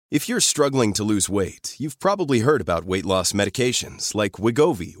If you're struggling to lose weight, you've probably heard about weight loss medications like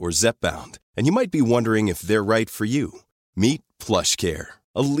Wegovy or Zepbound, and you might be wondering if they're right for you. Meet PlushCare,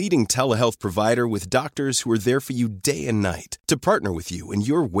 a leading telehealth provider with doctors who are there for you day and night to partner with you in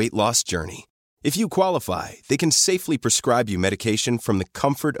your weight loss journey. If you qualify, they can safely prescribe you medication from the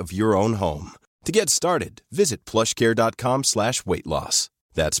comfort of your own home. To get started, visit plushcare.com/weightloss.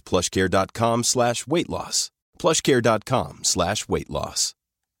 That's plushcare.com/weightloss. plushcare.com/weightloss.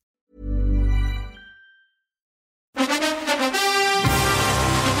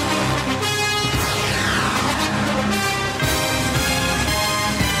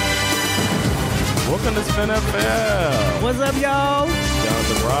 Welcome to Spin FM. What's up, y'all?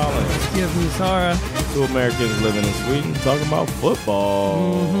 Jonathan Rollins. Give me Sarah. Two Americans living in Sweden talking about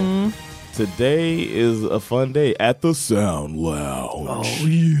football. Mm-hmm. Today is a fun day at the Sound Lounge. Oh,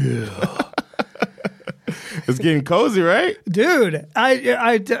 yeah. It's getting cozy, right? Dude,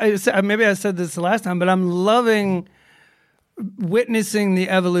 I maybe I said this the last time, but I'm loving witnessing the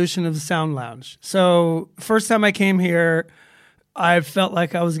evolution of the Sound Lounge. So, first time I came here, I felt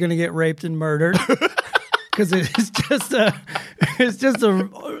like I was going to get raped and murdered because it's just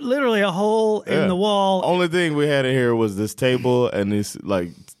literally a hole in the wall. Only thing we had in here was this table and these like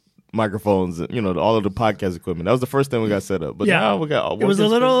microphones, you know, all of the podcast equipment. That was the first thing we got set up. But now we got it was a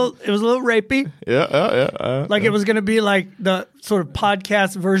little rapey. Yeah. Like it was going to be like the sort of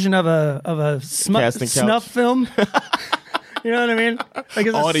podcast version of a snuff film. You know what I mean? Like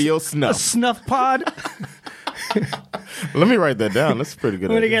it's audio a snuff. A snuff pod. Let me write that down. That's pretty good.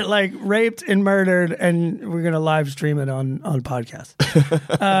 We're going to get like raped and murdered, and we're going to live stream it on podcast.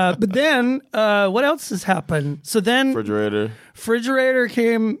 But then, what else has happened? So then, Refrigerator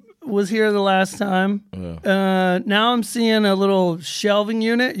was here the last time. Yeah. Now I'm seeing a little shelving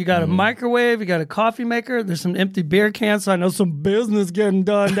unit. You got a microwave. You got a coffee maker. There's some empty beer cans. So I know some business getting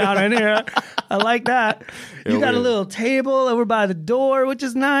done down in here. I like that. You got a little table over by the door, which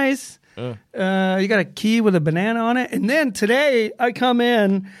is nice. You got a key with a banana on it. And then today I come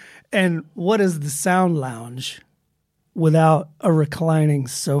in, and what is the Sound Lounge without a reclining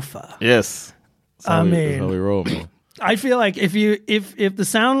sofa? Yes. That's how we roll, man. I feel like if the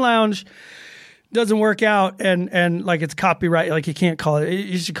Sound Lounge doesn't work out and like it's copyright, like you can't call it,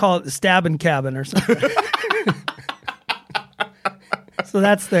 you should call it the Stabbing Cabin or something. So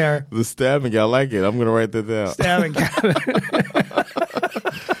that's there. The Stabbing, I like it. I'm going to write that down. Stabbing Cabin.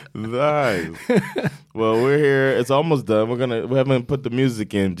 Nice. Well, we're here. It's almost done. We haven't put the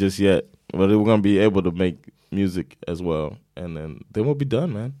music in just yet, but we're going to be able to make music as well, and then we'll be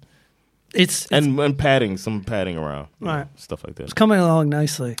done, man. It's padding, some padding around, right? Stuff like that. It's coming along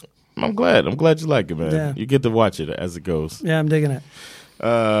nicely. I'm glad you like it, man. Yeah. You get to watch it as it goes. Yeah, I'm digging it.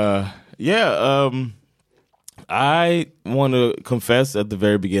 I want to confess at the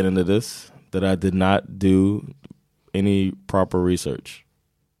very beginning of this that I did not do any proper research.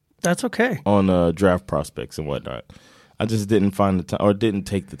 That's okay. On draft prospects and whatnot. I just didn't find the time, or didn't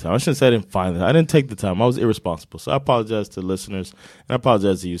take the time. I shouldn't say I didn't find it. I didn't take the time. I was irresponsible. So I apologize to listeners, and I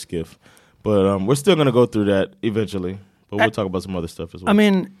apologize to you, Skiff. But we're still going to go through that eventually. But we'll talk about some other stuff as well. I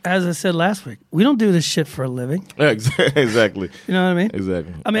mean, as I said last week, we don't do this shit for a living. Yeah, exactly. You know what I mean?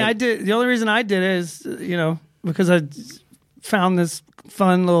 Exactly. I mean, I did. The only reason I did it is, because I found this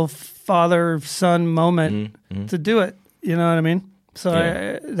fun little father-son moment to do it. You know what I mean?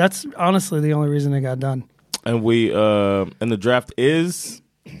 So that's honestly the only reason it got done. And and the draft is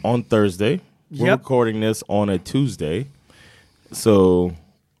on Thursday. We're recording this on a Tuesday. So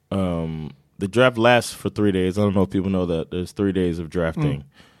the draft lasts for 3 days. I don't know if people know that. There's 3 days of drafting.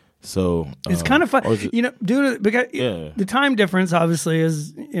 So it's kind of fun. Due to the time difference obviously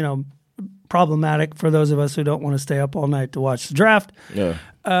is, problematic for those of us who don't want to stay up all night to watch the draft. Yeah.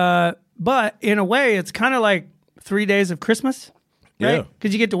 But in a way, it's kind of like 3 days of Christmas. Right? Yeah.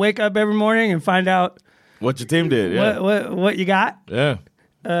 Because you get to wake up every morning and find out what your team did. Yeah. What you got. Yeah.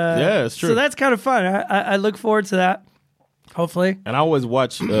 Yeah, it's true. So that's kind of fun. I look forward to that. Hopefully. And I always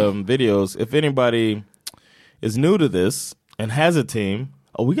watch videos. If anybody is new to this and has a team,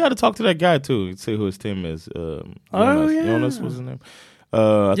 we got to talk to that guy too. See who his team is. Jonas was his name.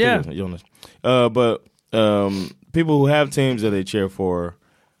 I think it was Jonas. But people who have teams that they cheer for,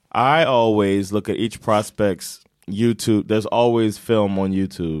 I always look at each prospect's YouTube. There's always film on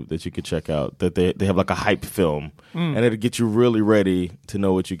YouTube that you could check out. That they have like a hype film, and it'll get you really ready to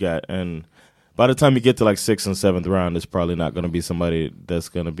know what you got. And by the time you get to like 6th and 7th round, it's probably not going to be somebody that's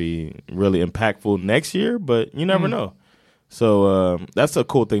going to be really impactful next year. But you never know. So that's a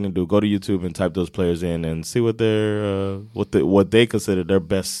cool thing to do. Go to YouTube and type those players in and see what their what they consider their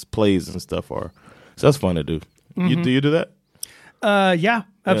best plays and stuff are. So that's fun to do. Do you do that? Yeah.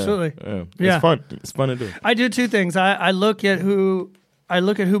 absolutely. Yeah. It's fun. It's fun to do. I do two things. I look at who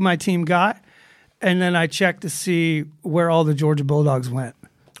my team got, and then I check to see where all the Georgia Bulldogs went.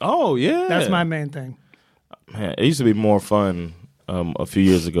 Oh yeah, that's my main thing. Man, it used to be more fun a few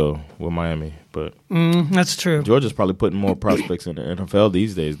years ago with Miami, but that's true. Georgia's probably putting more prospects in the NFL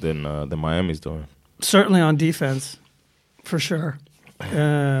these days than Miami's doing. Certainly on defense, for sure.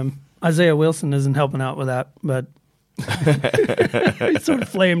 Isaiah Wilson isn't helping out with that, but he's sort of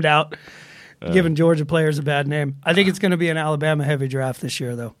flamed out, giving Georgia players a bad name. I think it's going to be an Alabama-heavy draft this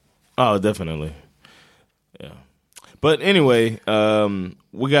year, though. Oh, definitely. Yeah. But anyway,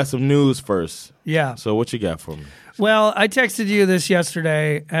 we got some news first. Yeah. So what you got for me? Well, I texted you this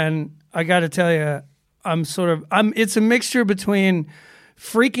yesterday, and I got to tell you, it's a mixture between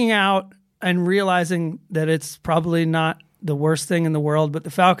freaking out and realizing that it's probably not the worst thing in the world, but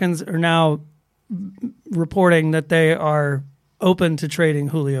the Falcons are now reporting that they are open to trading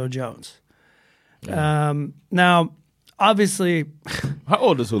Julio Jones. Yeah. Now, obviously... How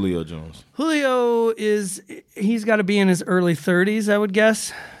old is Julio Jones? Julio he's got to be in his early 30s, I would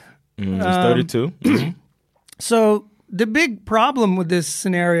guess. He's 32. So the big problem with this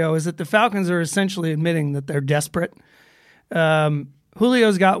scenario is that the Falcons are essentially admitting that they're desperate.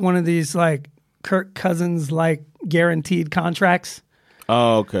 Julio's got one of these like Kirk Cousins like guaranteed contracts.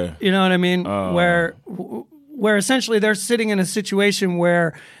 Oh, okay. You know what I mean? Where essentially they're sitting in a situation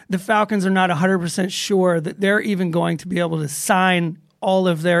where the Falcons are not 100% sure that they're even going to be able to sign all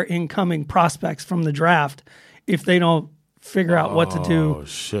of their incoming prospects from the draft if they don't figure out what to do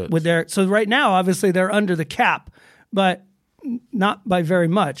with their... So right now, obviously, they're under the cap, but not by very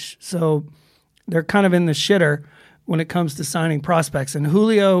much. So they're kind of in the shitter when it comes to signing prospects. And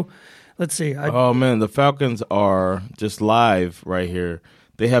Julio, let's see. Oh, man, the Falcons are just live right here.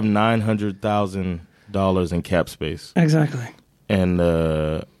 They have $900,000 in cap space. Exactly.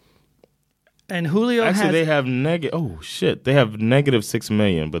 And Julio they have negative. Oh shit! They have negative $6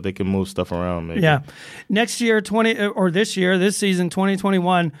 million, but they can move stuff around. Maybe. Yeah, next year, this season,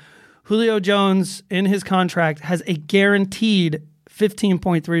 2021, Julio Jones in his contract has a guaranteed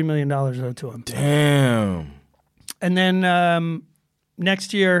 $15.3 million owed to him. Damn. And then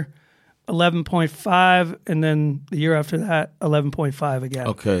next year, 11.5, and then the year after that, 11.5 again.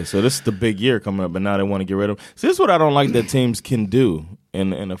 Okay, so this is the big year coming up, but now they want to get rid of him. So this is what I don't like that teams can do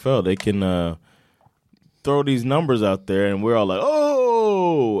in the NFL. They can throw these numbers out there, and we're all like,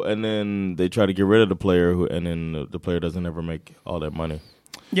 oh, and then they try to get rid of the player, and then the player doesn't ever make all that money.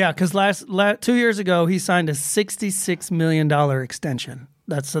 Yeah, because 2 years ago, he signed a $66 million extension.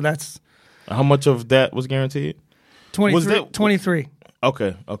 That's how much of that was guaranteed? 23.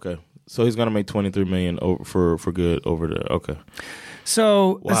 Okay. So he's gonna make $23 million for good over there. Okay.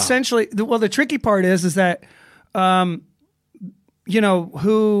 So essentially, the tricky part is that, I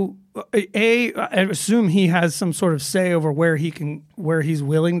assume he has some sort of say over where he's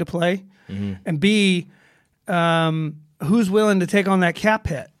willing to play, and B, who's willing to take on that cap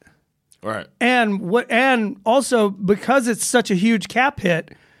hit. Right. And also because it's such a huge cap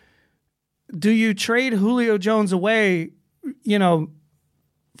hit, do you trade Julio Jones away,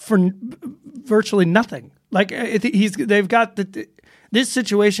 for virtually nothing? Like they've got this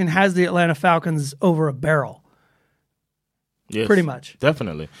situation has the Atlanta Falcons over a barrel. Yes, pretty much.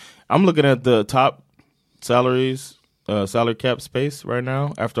 Definitely. I'm looking at the top salaries, salary cap space right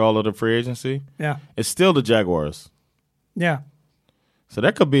now after all of the free agency. Yeah. It's still the Jaguars. Yeah. So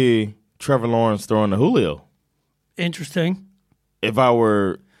that could be Trevor Lawrence throwing to Julio. Interesting. If I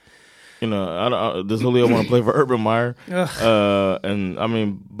were, does Julio want to play for Urban Meyer? But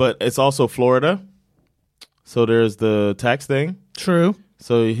it's also Florida. So there's the tax thing. True.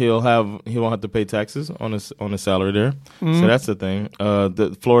 So he won't have to pay taxes on his salary there. So that's the thing.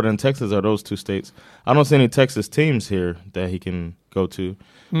 The Florida and Texas are those two states. I don't see any Texas teams here that he can go to.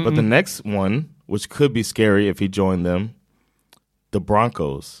 But the next one, which could be scary if he joined them, the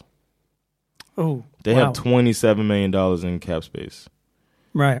Broncos. Oh, they have $27 million in cap space.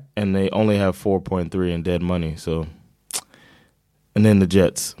 Right. And they only have 4.3 in dead money. So, and then the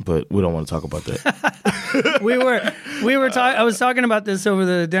Jets, but we don't want to talk about that. I was talking about this over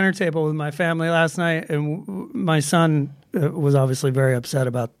the dinner table with my family last night, and my son was obviously very upset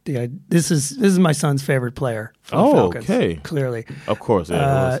about this is my son's favorite player for the Falcons. Okay. Clearly. Of course.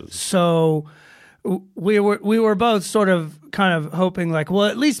 Yeah, so we were both sort of kind of hoping like, well,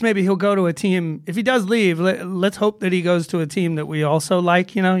 at least maybe he'll go to a team. If he does leave, let's hope that he goes to a team that we also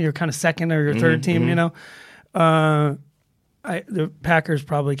like, your kind of second or your third team, the Packers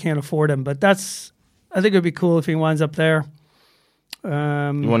probably can't afford him, but I think it would be cool if he winds up there. You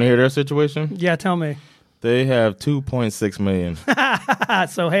want to hear their situation? Yeah, tell me. They have 2.6 million.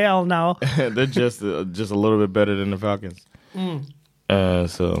 So hell no. They're just a little bit better than the Falcons.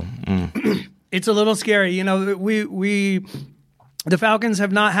 It's a little scary. You know, the Falcons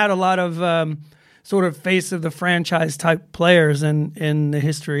have not had a lot of sort of face of the franchise type players in the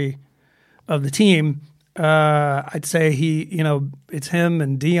history of the team. I'd say it's him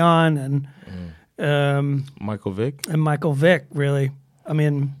and Dion and Michael Vick. And Michael Vick, really. I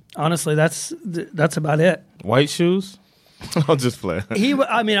mean, honestly, that's about it. White shoes? I'll just play.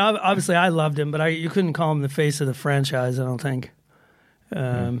 Obviously, I loved him, but you couldn't call him the face of the franchise, I don't think.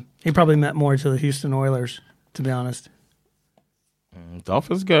 He probably meant more to the Houston Oilers, to be honest.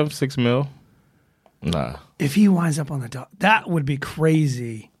 Dolphins got $6 million. Nah. If he winds up on the Dolphins, that would be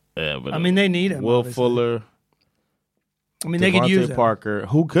crazy. Yeah, but they need him. Will obviously. Fuller. They could use him. Parker.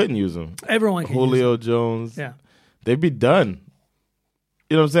 Who couldn't use him? Everyone can Julio use him. Jones. Yeah. They'd be done.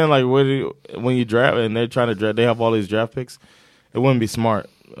 You know what I'm saying? Like when you draft and they're trying to draft, they have all these draft picks. It wouldn't be smart.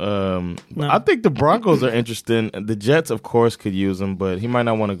 No. I think the Broncos are interesting. The Jets, of course, could use him, but he might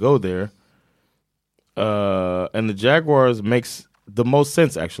not want to go there. And the Jaguars makes the most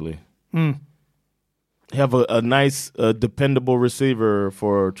sense, actually. Have a nice, dependable receiver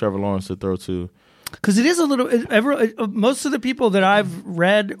for Trevor Lawrence to throw to. Because it is a little. Most of the people that I've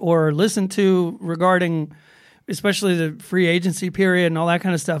read or listened to regarding, especially the free agency period and all that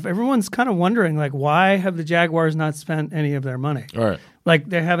kind of stuff, everyone's kind of wondering, like, why have the Jaguars not spent any of their money? All right. Like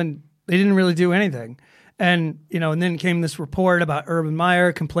they didn't really do anything. And, and then came this report about Urban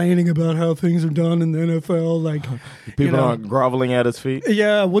Meyer complaining about how things are done in the NFL. Like people aren't groveling at his feet.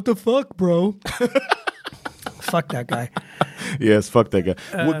 Yeah, what the fuck, bro? Fuck that guy. Yes, fuck that guy.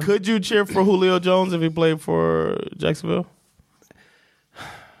 Could you cheer for Julio Jones if he played for Jacksonville?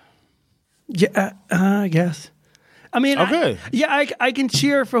 Yeah, I guess. I mean, okay. I can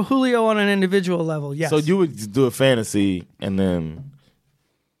cheer for Julio on an individual level, yes. So you would do a fantasy and then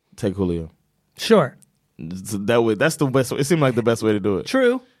take Julio? Sure. So that's the best. It seemed like the best way to do it.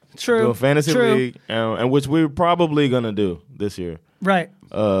 True. Do a fantasy league, and which we're probably gonna do this year. Right.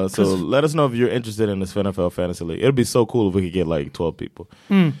 So let us know if you're interested in this NFL fantasy league. It'd be so cool if we could get like 12 people.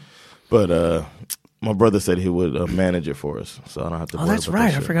 But my brother said he would manage it for us, so I don't have to. Oh, that's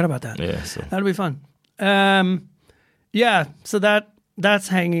right. I forgot about that. Yeah, so that'd be fun. Yeah. So that's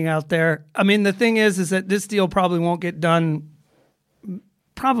hanging out there. I mean, the thing is that this deal probably won't get done.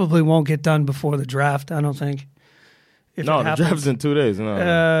 Probably won't get done before the draft. I don't think. No, the draft's in 2 days.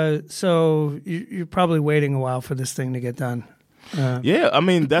 No. So you're probably waiting a while for this thing to get done. Yeah, I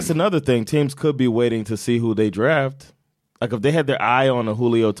mean that's another thing. Teams could be waiting to see who they draft. Like if they had their eye on a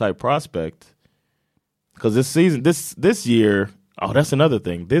Julio type prospect, because this year, that's another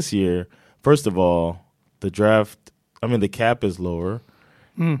thing. This year, first of all, the cap is lower,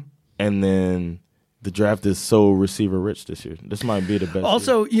 and then the draft is so receiver rich this year. This might be the best.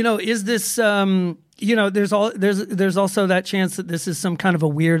 Also, is this there's also that chance that this is some kind of a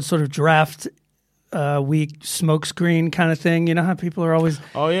weird sort of draft week smokescreen kind of thing. You know how people are always,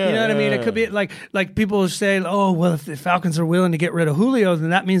 what I mean? It could be like people say, oh, well, if the Falcons are willing to get rid of Julio, then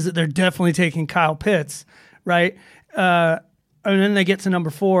that means that they're definitely taking Kyle Pitts, right? And then they get to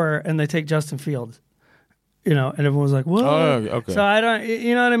number 4 and they take Justin Fields. And everyone's like, "Whoa!" Okay. So I don't,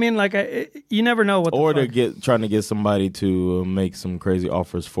 you know what I mean? Like, you never know what. Or they're trying to get somebody to make some crazy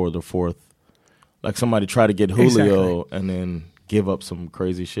offers for the 4th, like somebody try to get Julio and then give up some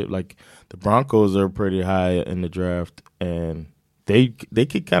crazy shit. Like the Broncos are pretty high in the draft, and they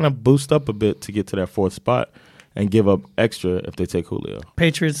could kind of boost up a bit to get to that 4th spot and give up extra if they take Julio.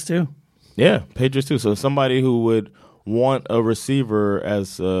 Patriots too. Yeah, Patriots too. So somebody who would want a receiver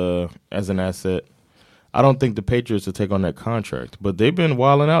as an asset. I don't think the Patriots will take on that contract, but they've been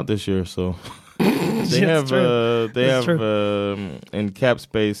wilding out this year. So they have in cap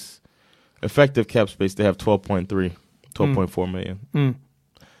space, effective cap space, they have 12.4 million.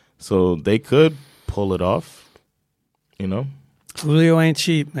 So they could pull it off. Julio ain't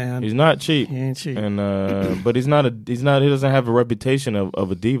cheap, man. He's not cheap. He ain't cheap, and but he doesn't have a reputation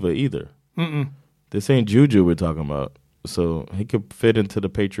of a diva either. This ain't Juju we're talking about. So he could fit into the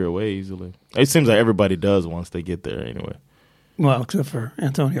Patriot way easily. It seems like everybody does once they get there anyway. Well, except for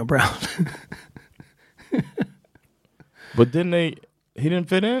Antonio Brown. But he didn't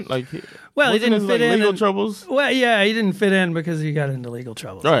fit in? He didn't fit in. Legal troubles? Well, yeah, he didn't fit in because he got into legal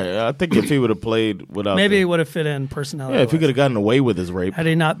troubles. Right. I think if he would have played without maybe he would have fit in personality. Yeah, if he could have gotten away with his rape. Had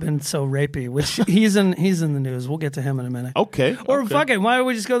he not been so rapey, which he's in the news. We'll get to him in a minute. Okay. Or fuck it, why don't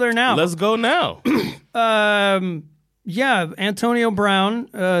we just go there now? Let's go now. Yeah, Antonio Brown,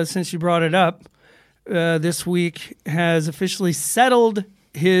 since you brought it up, this week has officially settled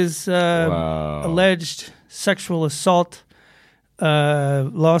his alleged sexual assault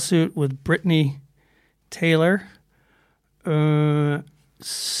lawsuit with Brittany Taylor.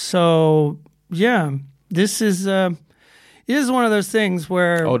 So yeah, this is one of those things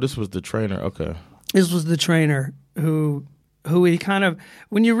where this was the trainer. Okay, this was the trainer who he kind of,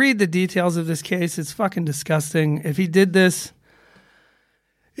 when you read the details of this case, it's fucking disgusting. If he did this,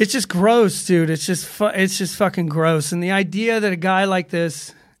 it's just gross, dude. It's just fucking gross. And the idea that a guy like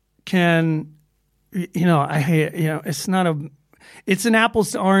this can, I hate, it's an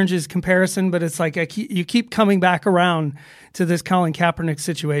apples to oranges comparison, but it's like you keep coming back around to this Colin Kaepernick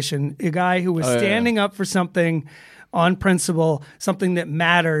situation. A guy who was standing up for something on principle, something that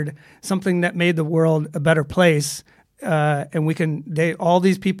mattered, something that made the world a better place. And all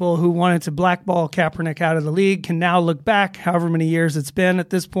these people who wanted to blackball Kaepernick out of the league can now look back, however many years it's been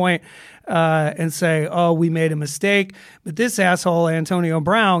at this point, and say, "Oh, we made a mistake." But this asshole Antonio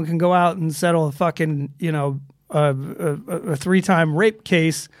Brown can go out and settle a fucking, a 3-time rape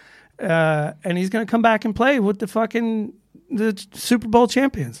case, and he's going to come back and play with the Super Bowl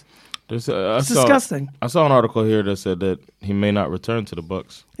champions. It's disgusting. I saw an article here that said that he may not return to the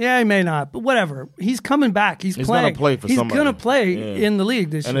Bucs. Yeah, he may not, but whatever. He's coming back. He's playing. Going to play for somebody. He's going to play in the league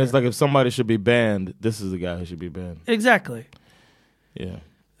this year. And it's like if somebody should be banned, this is the guy who should be banned. Exactly. Yeah.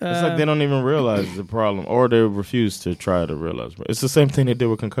 It's like they don't even realize the problem, or they refuse to try to realize. It's the same thing they did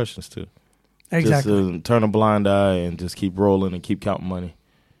with concussions, too. Exactly. Just turn a blind eye and just keep rolling and keep counting money.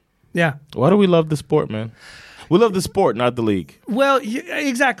 Yeah. Why do we love the sport, man? We love the sport, not the league. Well,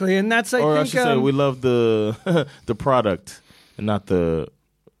 exactly, and that's I should say we love the the product and not the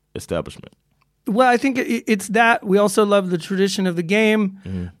establishment. Well, I think it's that. We also love the tradition of the game.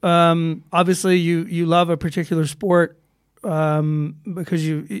 Mm-hmm. Obviously, you love a particular sport because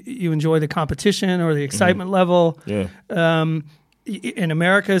you enjoy the competition or the excitement level. Yeah. In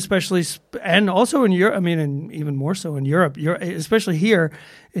America, especially, and also in Europe, and even more so in Europe, especially here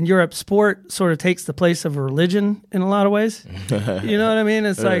in Europe, sport sort of takes the place of a religion in a lot of ways. You know what I mean?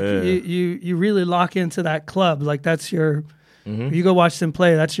 It's like you really lock into that club. Like that's your, you go watch them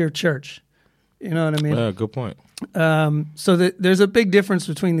play, that's your church. You know what I mean? Yeah, good point. So there's a big difference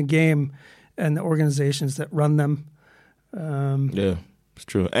between the game and the organizations that run them. Yeah, it's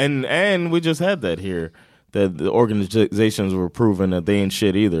true. And we just had that here. That the organizations were proving that they ain't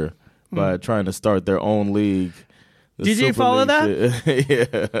shit either by trying to start their own league. Did you follow that?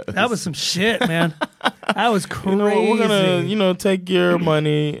 Yeah. That was some shit, man. That was crazy. We're going to, take your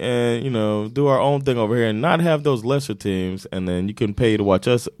money and, do our own thing over here and not have those lesser teams. And then you can pay to watch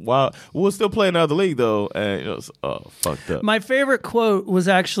us while we'll still play in another league, though. And it's fucked up. My favorite quote was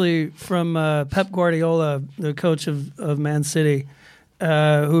actually from Pep Guardiola, the coach of Man City,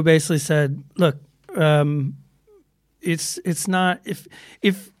 who basically said, look, it's not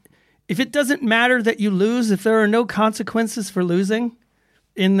if it doesn't matter that you lose, if there are no consequences for losing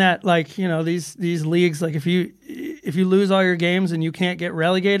in that, these leagues, like if you lose all your games and you can't get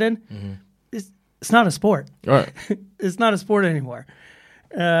relegated, it's not a sport. Right. It's not a sport anymore.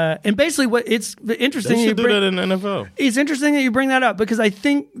 And basically what it's interesting. They should do that in the NFL. It's interesting that you bring that up because I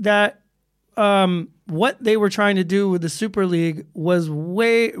think that what they were trying to do with the Super League was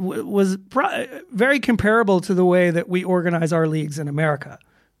very comparable to the way that we organize our leagues in America,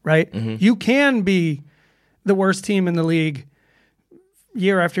 right? Mm-hmm. You can be the worst team in the league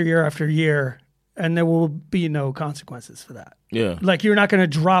year after year after year, and there will be no consequences for that. Yeah. Like you're not going to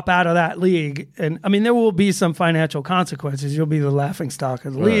drop out of that league. And there will be some financial consequences. You'll be the laughingstock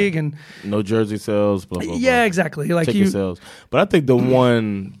of the league and no jersey sales, blah, blah, yeah, blah. exactly. Like ticket sales. But I think the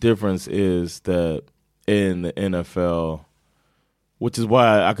one difference is that in the NFL, which is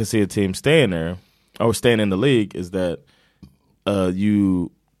why I could see a team staying there or staying in the league, is that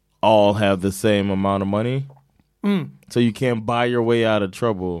you all have the same amount of money. So you can't buy your way out of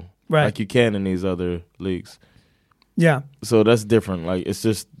trouble like you can in these other leagues. Yeah. So that's different. Like it's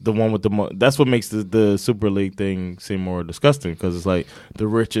just the one with the that's what makes the Super League thing seem more disgusting because it's like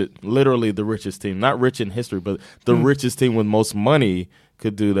literally the richest team, not rich in history, but the richest team with most money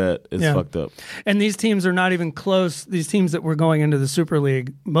could do that. It's fucked up. And these teams are not even close. These teams that were going into the Super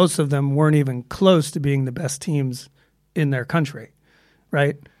League, most of them weren't even close to being the best teams in their country,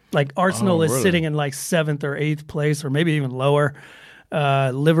 right? Like Arsenal is sitting in like 7th or 8th place or maybe even lower.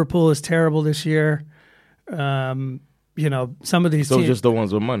 Liverpool is terrible this year. Some of these teams, just the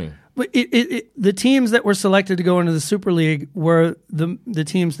ones with money. But the teams that were selected to go into the Super League were the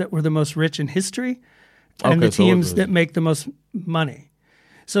teams that were the most rich in history and the teams that make the most money.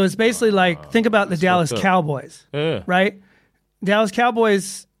 So it's basically like, think about the Dallas Cowboys, right? Dallas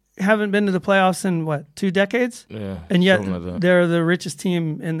Cowboys haven't been to the playoffs in, 2 decades? Yeah. And yet like they're the richest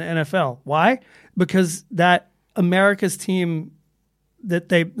team in the NFL. Why? Because that America's team that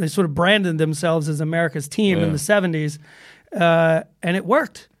they sort of branded themselves as America's team in the 70s, and it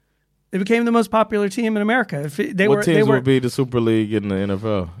worked. They became the most popular team in America. What teams would be the Super League in the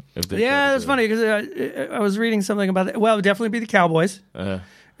NFL? That's funny because I was reading something about that. Well, it would definitely be the Cowboys. It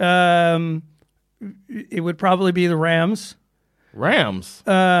would probably be the Rams. Rams?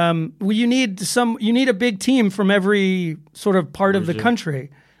 Well, you need a big team from every sort of part of the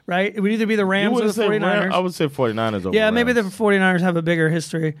country, right? It would either be the Rams or the 49ers. I would say 49ers over Rams. Maybe the Rams. 49ers have a bigger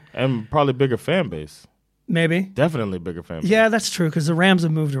history. And probably bigger fan base. Maybe. Definitely bigger fan base. Yeah, that's true because the Rams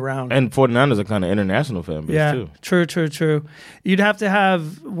have moved around. And 49ers are kind of international fan base too. True. You'd have to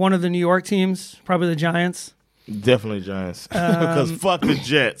have one of the New York teams, probably the Giants. Definitely Giants. Because fuck the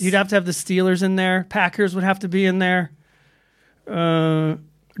Jets. You'd have to have the Steelers in there. Packers would have to be in there.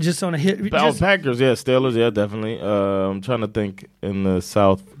 Just on a hit. Packers, yeah. Steelers, yeah, definitely. I'm trying to think in the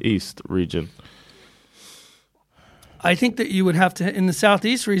southeast region. I think that you would have to, in the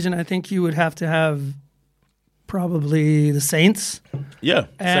southeast region, I think you would have to have probably the Saints. Yeah,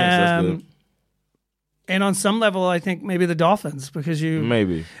 Saints, that's good. And on some level, I think maybe the Dolphins because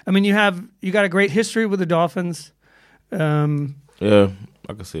maybe. I mean, you got a great history with the Dolphins. Yeah,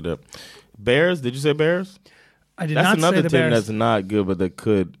 I can see that. Bears? Did you say Bears? I did that's not say the another team Bears. that's not good, but that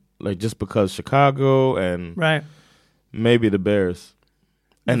could just because Chicago and maybe the Bears.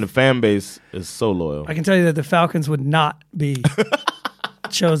 And the fan base is so loyal. I can tell you that the Falcons would not be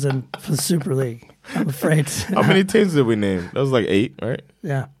chosen for the Super League. I'm afraid. How many teams did we name? That was like 8, right?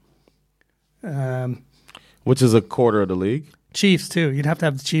 Yeah. Which is a quarter of the league. Chiefs, too. You'd have to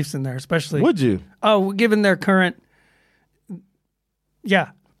have the Chiefs in there, especially. Would you? Oh, given their current. Yeah.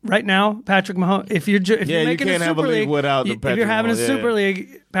 Right now, Patrick Mahomes. If you're making you can't a have Super a league without the Patrick if you're having Mahomes, a Super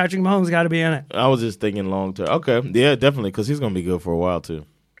League, Patrick Mahomes got to be in it. I was just thinking long term. Okay. Yeah, definitely, because he's going to be good for a while, too.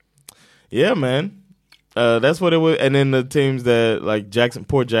 Yeah, man. That's what it was. And then the teams that, like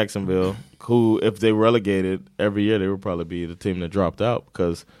poor Jacksonville, who, if they relegated every year, they would probably be the team that dropped out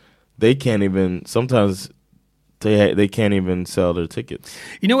because they can't even, sometimes they can't even sell their tickets.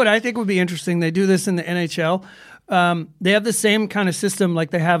 You know what I think would be interesting? They do this in the NHL. They have the same kind of system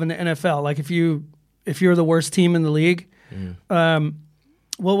like they have in the NFL. Like if you're the worst team in the league, well,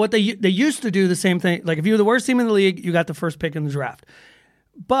 what they used to do the same thing. Like if you were the worst team in the league, you got the first pick in the draft.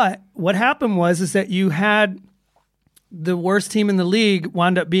 But what happened was that you had the worst team in the league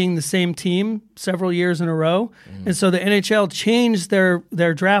wound up being the same team several years in a row, and so the NHL changed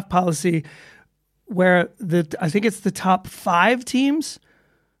their draft policy where I think it's the top 5 teams.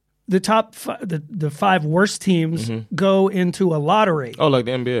 The 5 worst teams go into a lottery. Oh, like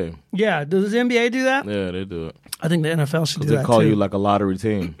the NBA. Yeah. Does the NBA do that? Yeah, they do it. I think the NFL should do that, they call too. you like a lottery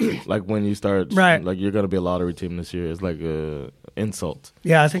team. Like when you start, right. Like you're going to be a lottery team this year. It's like an insult.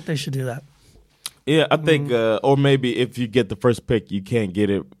 Yeah, I think they should do that. Yeah, I think, or maybe if you get the first pick, you can't get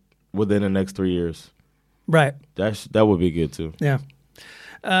it within the next 3 years. Right. That would be good, too. Yeah.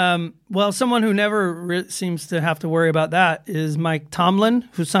 Well, someone who never seems to have to worry about that is Mike Tomlin,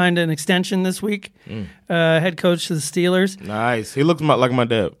 who signed an extension this week, head coach to the Steelers. Nice. He looks like my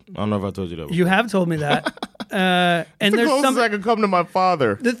dad. I don't know if I told you that before. You have told me that. And it's the there's closest I can come to my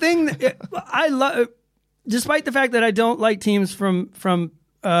father. The thing that I love, despite the fact that I don't like teams from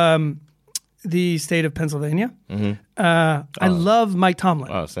the state of Pennsylvania, I love Mike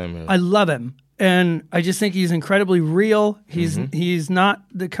Tomlin. Oh, same here. I love him. And I just think he's incredibly real. He's not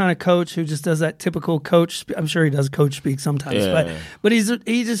the kind of coach who just does that typical coach. I'm sure he does coach speak sometimes, but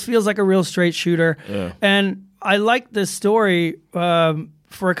he just feels like a real straight shooter. Yeah. And I like this story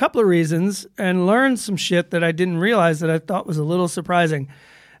for a couple of reasons, and learned some shit that I didn't realize that I thought was a little surprising.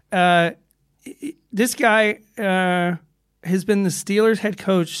 This guy has been the Steelers head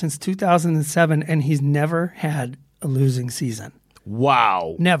coach since 2007, and he's never had a losing season.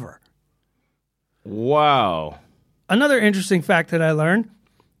 Wow. Never. Wow. Another interesting fact that I learned,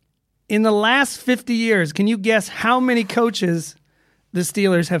 in the last 50 years, can you guess how many coaches the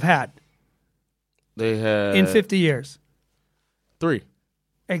Steelers have had? They had... In 50 years. 3.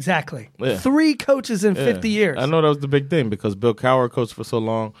 Exactly. Yeah. 3 coaches in 50 years. I know that was the big thing because Bill Cowher coached for so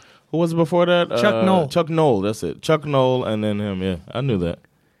long. Who was it before that? Chuck Noll. Chuck Noll, that's it. Chuck Noll and then him, yeah. I knew that.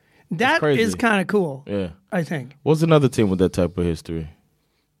 That is kind of cool, I think. What's another team with that type of history?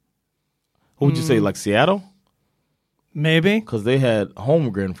 Who would you say, like Seattle? Maybe. Because they had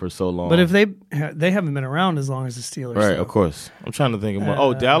Holmgren for so long. But if they haven't been around as long as the Steelers. Right, so. Of course. I'm trying to think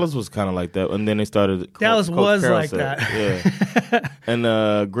of Dallas was kind of like that. And then they started. Dallas Coach was Carroll like said, that. Yeah.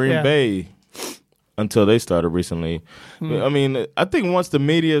 And Green Bay until they started recently. I mean, I think once the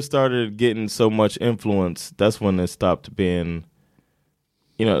media started getting so much influence, that's when it stopped being,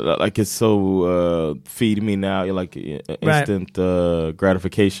 like it's so feed me now, like instant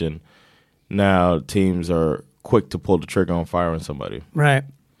gratification. Now teams are quick to pull the trigger on firing somebody. Right.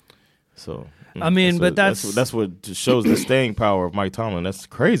 So I mean, that's what shows the staying power of Mike Tomlin. That's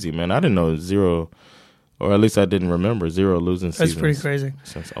crazy, man. I didn't know 0, or at least I didn't remember 0 losing seasons. That's pretty crazy.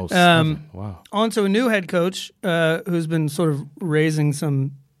 Since 2007. Wow. On to a new head coach who's been sort of raising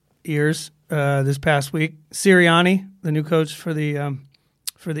some ears this past week. Sirianni, the new coach for the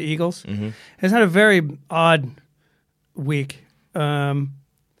Eagles, has had a very odd week.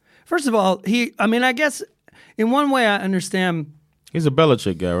 First of all, I guess in one way I understand. He's a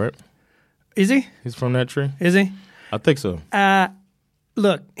Belichick guy, right? Is he? He's from that tree? Is he? I think so.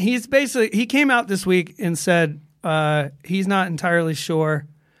 Look, he came out this week and said he's not entirely sure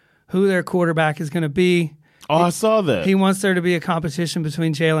who their quarterback is going to be. Oh, I saw that. He wants there to be a competition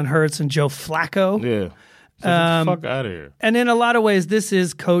between Jalen Hurts and Joe Flacco. Yeah. So get the fuck out of here. And in a lot of ways, this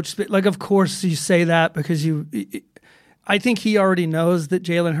is coach. Like, of course you say that because I think he already knows that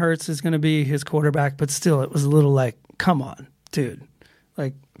Jalen Hurts is going to be his quarterback, but still it was a little like, come on, dude.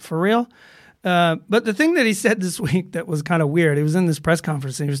 Like, for real? But the thing that he said this week that was kind of weird, he was in this press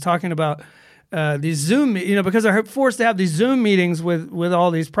conference and he was talking about these Zoom, because they're forced to have these Zoom meetings with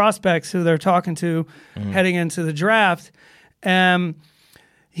all these prospects who they're talking to heading into the draft.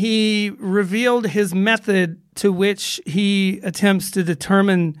 He revealed his method to which he attempts to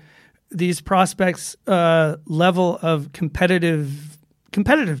determine these prospects' level of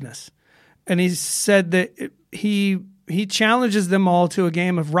competitiveness. And he said that he challenges them all to a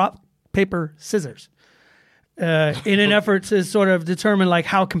game of rock, paper, scissors in an effort to sort of determine like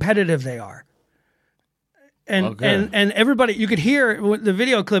how competitive they are. And everybody, you could hear the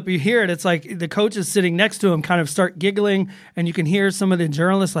video clip, you hear it, it's like the coach is sitting next to him kind of start giggling, and you can hear some of the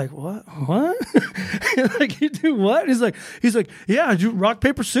journalists like, what? Like, you do what? He's like, yeah, I do rock,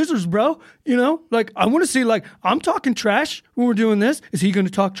 paper, scissors, bro. Like, I want to see, like, I'm talking trash when we're doing this. Is he going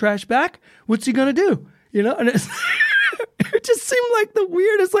to talk trash back? What's he going to do? And it's it just seemed like the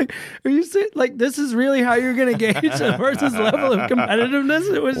weirdest. Like, are you saying like this is really how you're going to gauge a person's level of competitiveness?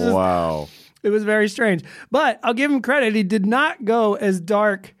 It was just wow. It was very strange. But I'll give him credit. He did not go as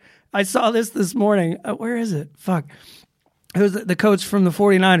dark. I saw this morning. Where is it? Fuck. It was the coach from the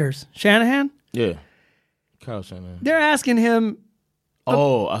 49ers, Shanahan. Yeah, Kyle Shanahan. They're asking him.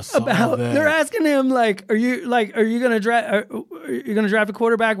 I saw that. They're asking him are you gonna draft a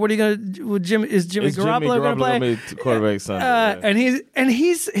quarterback? What are you gonna do? Is Jimmy Garoppolo gonna play? Be quarterback Sunday, and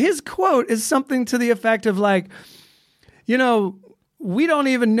his quote is something to the effect of like, we don't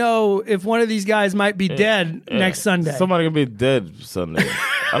even know if one of these guys might be dead next Sunday. Somebody gonna be dead Sunday.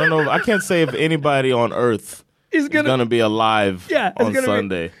 I don't know. I can't say if anybody on earth is gonna be alive on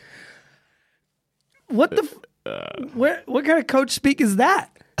Sunday. What the? What kind of coach speak is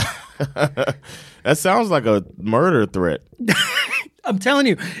that? That sounds like a murder threat. I'm telling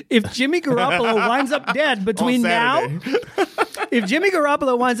you, if Jimmy Garoppolo winds up dead between now, if Jimmy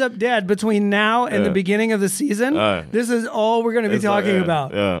Garoppolo winds up dead between now and the beginning of the season, this is all we're going to be talking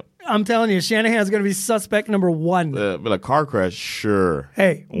about. Yeah. I'm telling you, Shanahan's going to be suspect number 1. But a car crash, sure.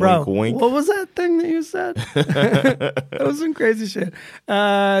 Hey, bro, wink. What was that thing that you said? That was some crazy shit.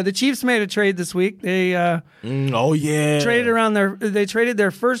 The Chiefs made a trade this week. They They traded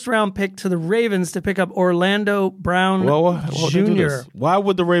their first round pick to the Ravens to pick up Orlando Brown Jr. Why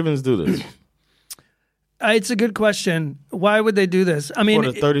would the Ravens do this? It's a good question. Why would they do this? I mean,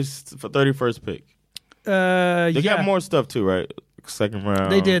 for the 31st pick. They got more stuff too, right? Second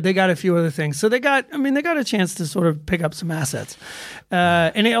round. They did. They got a few other things. So they got a chance to sort of pick up some assets.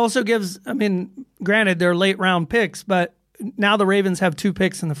 And it also gives, granted, they're late round picks, but now the Ravens have 2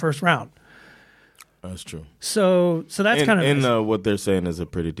 picks in the first round. That's true. So that's kind of nice. And what they're saying is a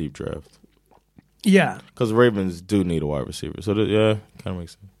pretty deep draft. Yeah. Because the Ravens do need a wide receiver. So, kind of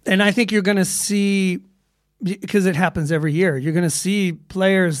makes sense. And I think you're going to see, because it happens every year, you're going to see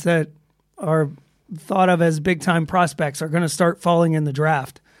players that are thought of as big-time prospects are going to start falling in the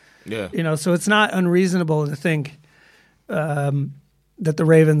draft. Yeah. So it's not unreasonable to think that the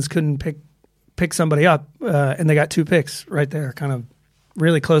Ravens couldn't pick somebody up, and they got 2 picks right there, kind of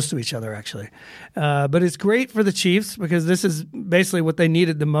really close to each other, actually. But it's great for the Chiefs because this is basically what they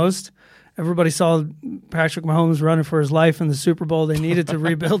needed the most. Everybody saw Patrick Mahomes running for his life in the Super Bowl. They needed to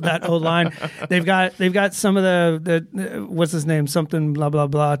rebuild that O-line. They've got some of the what's his name? Something blah blah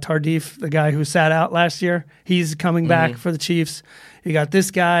blah. Tardif, the guy who sat out last year. He's coming back for the Chiefs. You got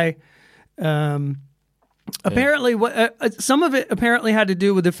this guy. Apparently, some of it apparently had to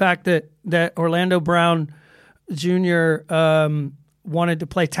do with the fact that Orlando Brown Jr. Wanted to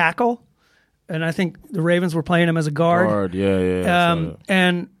play tackle, and I think the Ravens were playing him as a guard.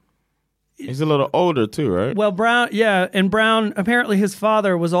 And he's a little older too, right? Well, and Brown apparently his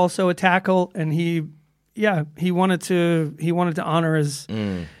father was also a tackle, and he wanted to honor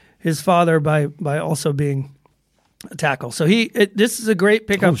his father by also being a tackle. So this is a great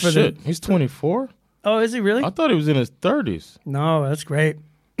pickup for the. He's 24. Oh, is he really? I thought he was in his 30s. No, that's great.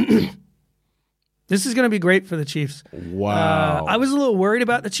 This is going to be great for the Chiefs. Wow. I was a little worried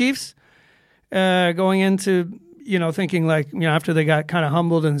about the Chiefs going into, thinking like, after they got kind of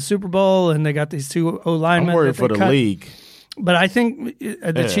humbled in the Super Bowl and they got these two O-linemen. I'm worried for the league. But I think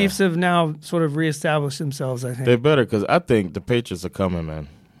the Chiefs have now sort of reestablished themselves, I think. They better, because I think the Patriots are coming, man.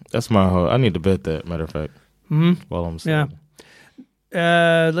 That's my whole. I need to bet that, matter of fact. While I'm saying.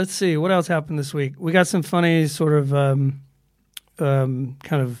 Yeah. Let's see. What else happened this week? We got some funny sort of kind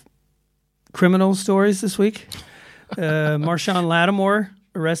of criminal stories this week. Marshawn Lattimore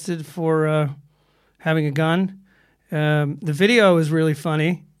arrested for having a gun. The video is really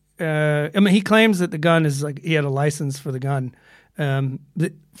funny. He claims that the gun is like he had a license for the gun.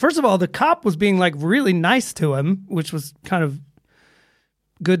 First of all, the cop was being like really nice to him, which was kind of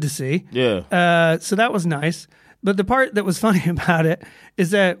good to see. Yeah. So that was nice. But the part that was funny about it is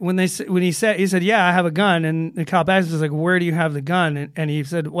that when he said, yeah, I have a gun, and the cop asked, was like, where do you have the gun? And he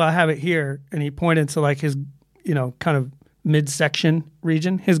said, well, I have it here. And he pointed to like his, kind of midsection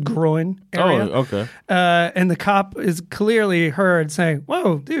region, his groin area. Oh, okay. And the cop is clearly heard saying,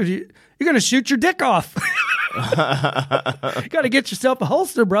 whoa, dude, you're going to shoot your dick off. You got to get yourself a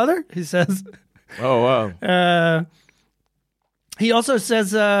holster, brother, he says. Oh, wow. He also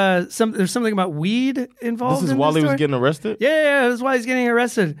says there's something about weed involved. This is while he was getting arrested? Yeah, that's why he's getting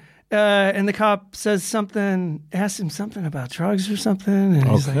arrested. And the cop says asks him something about drugs or something. And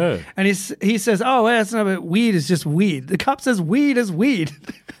he's like, and he says, oh, well, that's not about weed, it's just weed. The cop says weed is weed.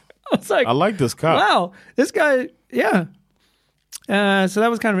 I was like, I like this cop. Wow, this guy, yeah. So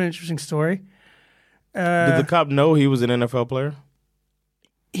that was kind of an interesting story. Did the cop know he was an NFL player?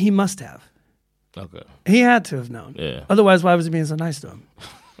 He must have. Okay. He had to have known. Yeah. Otherwise, why was he being so nice to him?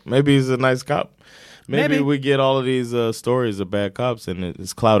 Maybe he's a nice cop. Maybe we get all of these stories of bad cops and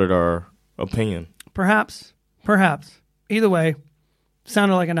it's clouded our opinion. Perhaps. Either way,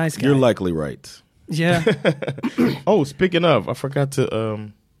 sounded like a nice guy. You're likely right. Yeah. Oh, speaking of, I forgot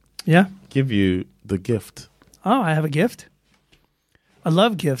to give you the gift. Oh, I have a gift. I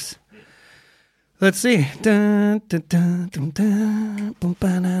love gifts. Let's see. A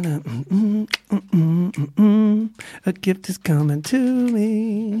gift is coming to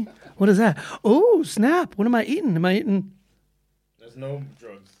me. What is that? Oh, snap. What am I eating? There's no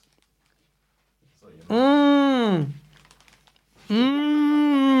drugs.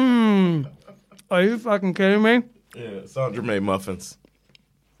 Are you fucking kidding me? Yeah, Sandra made muffins.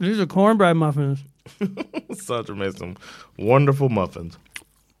 These are cornbread muffins. Sandra made some wonderful muffins.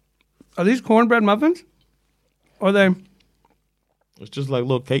 Are these cornbread muffins? Or are they? It's just like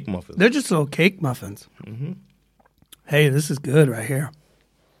little cake muffins. They're just little cake muffins. Mm-hmm. Hey, this is good right here.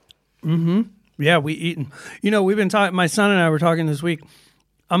 Mm-hmm. Yeah, we eating. We've been talking. My son and I were talking this week.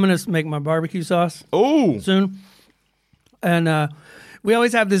 I'm gonna make my barbecue sauce. Soon. And we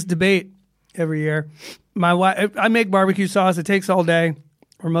always have this debate every year. My wife, I make barbecue sauce. It takes all day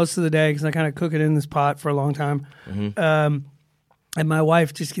or most of the day because I kind of cook it in this pot for a long time. Mm-hmm. And my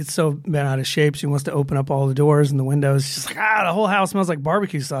wife just gets so bent out of shape. She wants to open up all the doors and the windows. She's like, the whole house smells like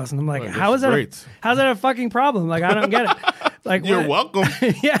barbecue sauce. And I'm like, how's that a fucking problem? Like, I don't get it. Like, you're welcome.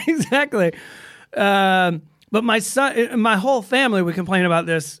 Yeah, exactly. But my son, my whole family would complain about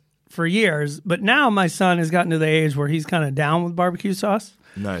this for years. But now my son has gotten to the age where he's kind of down with barbecue sauce.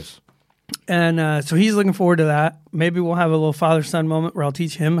 Nice. And so he's looking forward to that. Maybe we'll have a little father-son moment where I'll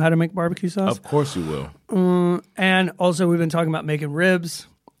teach him how to make barbecue sauce. Of course you will. And also we've been talking about making ribs.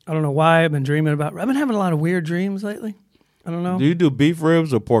 I don't know why. I've been having a lot of weird dreams lately. I don't know. Do you do beef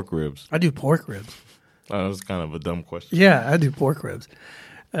ribs or pork ribs? I do pork ribs. Oh, that's kind of a dumb question. Yeah, I do pork ribs.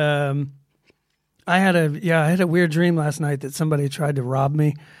 I had a weird dream last night that somebody tried to rob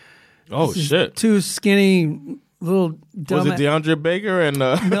me. Oh, shit. Two skinny little dumb. Was it DeAndre Baker and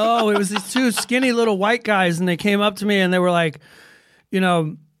No, it was these two skinny little white guys, and they came up to me and they were like,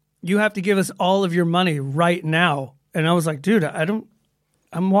 you have to give us all of your money right now. And I was like, dude, I'm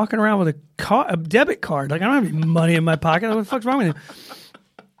walking around with a debit card. Like, I don't have any money in my pocket. What the fuck's wrong with you?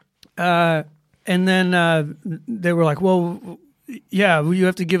 And then they were like, well, yeah, you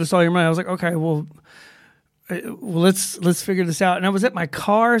have to give us all your money. I was like, okay, well, let's figure this out. And I was at my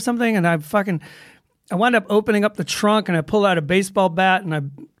car or something, and I wound up opening up the trunk and I pulled out a baseball bat and I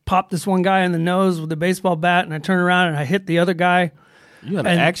popped this one guy in the nose with the baseball bat and I turned around and I hit the other guy. You had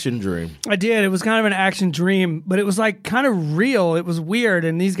an action dream. I did. It was kind of an action dream, but it was like kind of real. It was weird,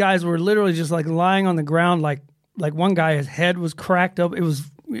 and these guys were literally just like lying on the ground, like one guy, his head was cracked up. It was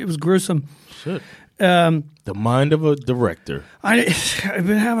gruesome. Shit. The mind of a director. I've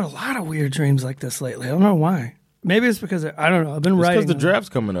been having a lot of weird dreams like this lately. I don't know why. Maybe it's because I don't know. I've been writing. Because the draft's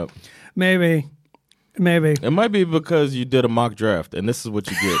coming up. Maybe. It might be because you did a mock draft, and this is what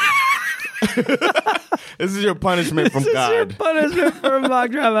you get. This is your punishment from God. This is your punishment for a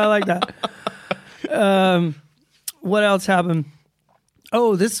mock draft. I like that. What else happened?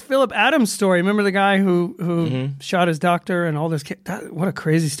 Oh, this Philip Adams story. Remember the guy who shot his doctor and all this? What a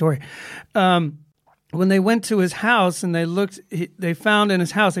crazy story. When they went to his house and they found in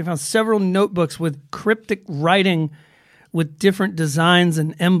his house, they found several notebooks with cryptic writing with different designs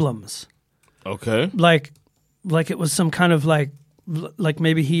and emblems. Okay. Like it was some kind of like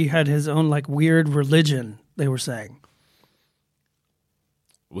maybe he had his own like weird religion, they were saying.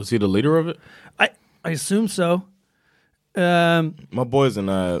 Was he the leader of it? I assume so. My boys and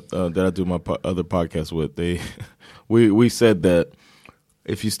I that I do my other podcast with, we said that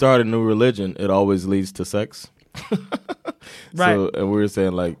if you start a new religion, it always leads to sex. Right. So, and we were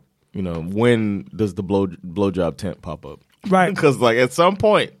saying like, when does the blowjob tent pop up? Right. Because like at some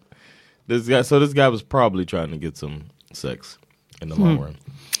point, this guy was probably trying to get some sex in the long run.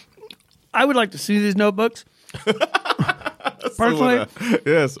 I would like to see these notebooks. Personally,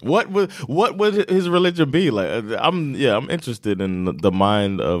 yes. What would his religion be like? I'm interested in the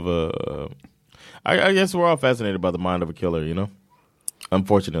mind of I guess we're all fascinated by the mind of a killer,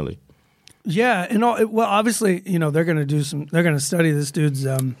 Unfortunately. Yeah, and well, obviously, they're going to study this dude's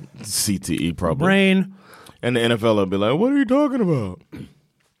CTE probably brain, and the NFL will be like, "What are you talking about?"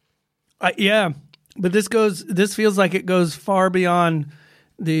 Yeah, but this feels like it goes far beyond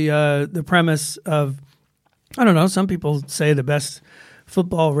the premise of, I don't know, some people say the best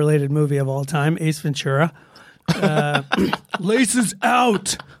football related movie of all time, Ace Ventura. Laces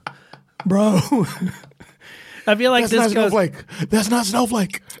out, bro. I feel like That's not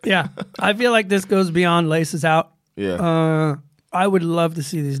Snowflake. Yeah, I feel like this goes beyond Laces Out. Yeah. I would love to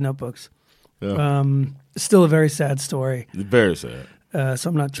see these notebooks. Yeah. Still a very sad story. Very sad. So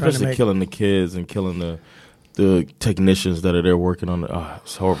I'm not trying Especially to make... killing the kids and killing the technicians that are there working on it. Oh,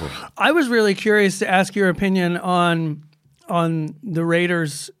 it's horrible. I was really curious to ask your opinion on the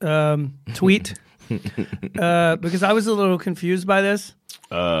Raiders tweet because I was a little confused by this.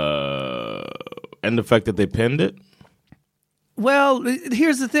 And the fact that they pinned it? Well,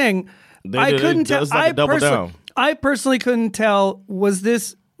 here's the thing. I couldn't tell. I personally couldn't tell. Was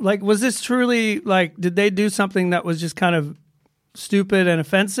this truly like? Did they do something that was just kind of stupid and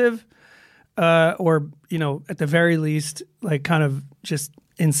offensive, or at the very least, like kind of just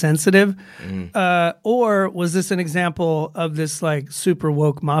insensitive, or was this an example of this like super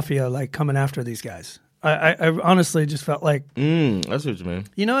woke mafia like coming after these guys? I honestly just felt like that's what you mean.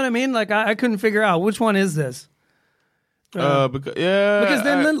 You know what I mean? Like I couldn't figure out which one is this. Because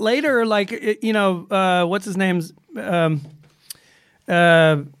then later, like what's his name's?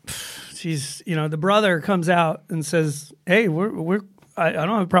 The brother comes out and says, "Hey, I don't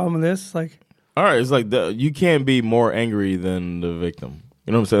have a problem with this." Like, all right, it's like you can't be more angry than the victim.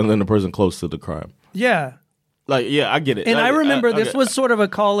 You know what I'm saying? Than the person close to the crime. Yeah. Like, yeah, I get it. And I remember this was sort of a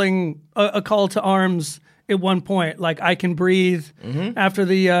call to arms at one point. Like, I can breathe after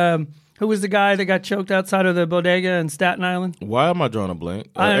the who was the guy that got choked outside of the bodega in Staten Island? Why am I drawing a blank?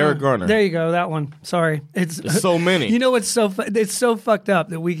 Eric Garner. There you go, that one. Sorry, it's so many. It's so fucked up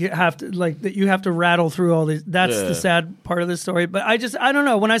that we have to that you have to rattle through all these. That's the sad part of this story. But I don't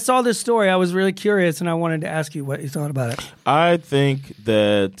know. When I saw this story, I was really curious, and I wanted to ask you what you thought about it. I think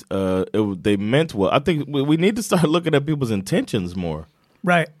that they meant well. I think we need to start looking at people's intentions more.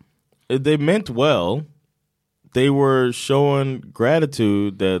 Right. They meant well. They were showing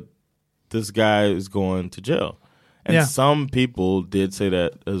gratitude that this guy is going to jail. And some people did say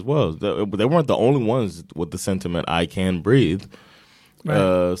that as well. They weren't the only ones with the sentiment, I can breathe.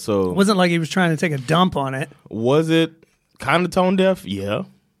 Right. So it wasn't like he was trying to take a dump on it. Was it kind of tone deaf? Yeah.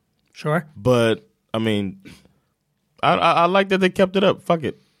 Sure. But, I mean, I like that they kept it up. Fuck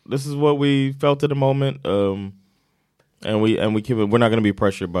it. This is what we felt at the moment. And we keep it. We're not going to be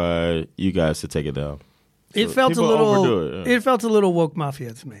pressured by you guys to take it down. It felt a little. It felt a little woke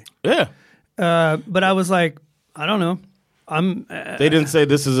mafia to me. Yeah, but I was like, I don't know. They didn't say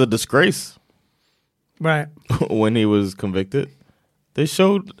this is a disgrace, right? When he was convicted, they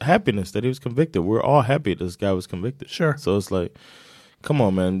showed happiness that he was convicted. We're all happy this guy was convicted. Sure. So it's like, Come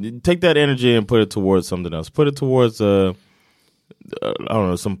on, man. Take that energy and put it towards something else. Put it towards, I don't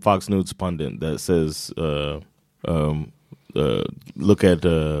know, some Fox News pundit that says, look at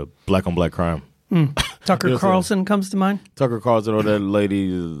black on black crime. Tucker Carlson comes to mind. Tucker Carlson or that lady,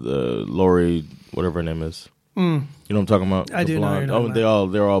 Lori, whatever her name is. You know what I'm talking about? I do blonde. know.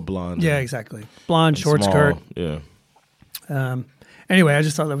 They're all blonde. Yeah, exactly. Blonde, short small, skirt. Yeah. Anyway, I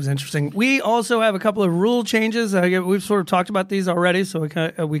just thought that was interesting. We also have a couple of rule changes. We've sort of talked about these already, so we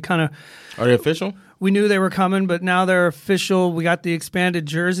kind of. Are they official? We knew they were coming, but now they're official. We got the expanded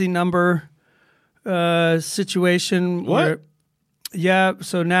jersey number situation. What? Yeah.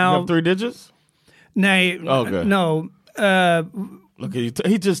 So now You have 3 digits? Nay. Okay. No. Look, he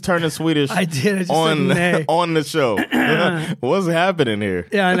just turned it Swedish. I did. I just on said nay. on the show. What's happening here?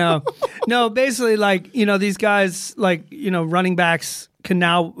 Yeah, I know. No, basically, like, these guys, like, running backs can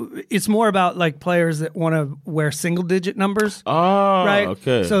now. It's more about like players that want to wear single digit numbers. Oh, right.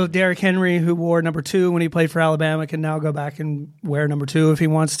 Okay. So Derrick Henry, who wore number 2 when he played for Alabama, can now go back and wear number 2 if he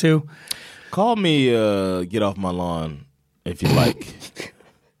wants to. Call me Get Off My Lawn if you like.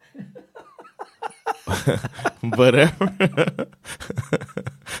 but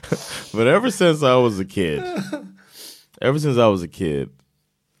ever since I was a kid,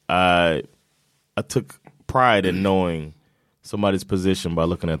 I took pride in knowing somebody's position by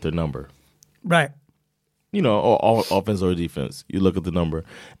looking at their number. Right. Or offense or defense. You look at the number.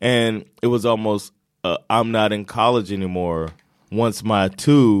 And it was almost, I'm not in college anymore once my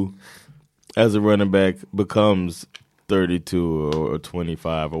 2 as a running back becomes 32 or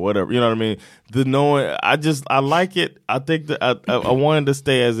 25 or whatever. You know what I mean? The knowing, I like it. I think that I wanted to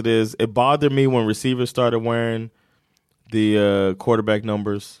stay as it is. It bothered me when receivers started wearing the quarterback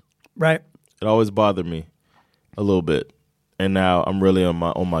numbers. Right. It always bothered me a little bit. And now I'm really on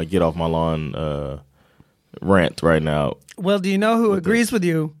my Get Off My Lawn rant right now. Well, do you know who agrees with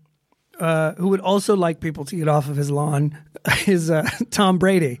you? Who would also like people to get off of his lawn is Tom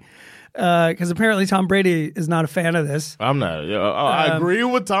Brady. Because apparently Tom Brady is not a fan of this. I'm not. I agree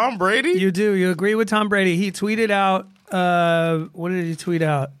with Tom Brady. You do. You agree with Tom Brady. He tweeted out, what did he tweet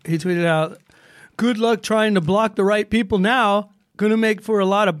out? He tweeted out, "Good luck trying to block the right people now. Going to make for a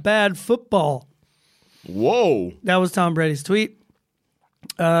lot of bad football." Whoa. That was Tom Brady's tweet,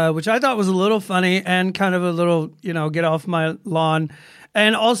 which I thought was a little funny and kind of a little, get off my lawn.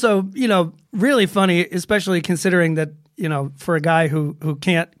 And also, really funny, especially considering that, for a guy who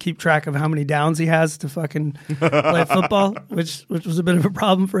can't keep track of how many downs he has to fucking play football, which was a bit of a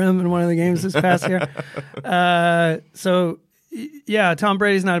problem for him in one of the games this past year. So, yeah, Tom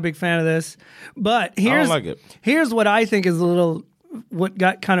Brady's not a big fan of this. But I don't like it. Here's what I think is what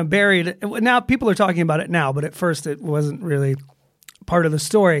got kind of buried. Now people are talking about it now, but at first it wasn't really part of the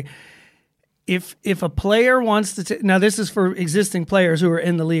story. If a player wants to now this is for existing players who are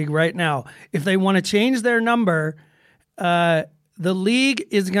in the league right now. If they want to change their number, the league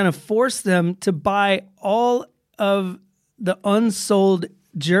is going to force them to buy all of the unsold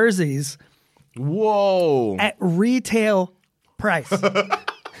jerseys. Whoa. At retail price.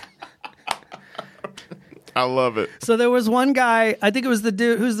 I love it. So there was one guy, I think it was the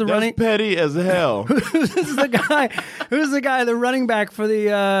dude who's the That's petty as hell. Who's the guy, the running back for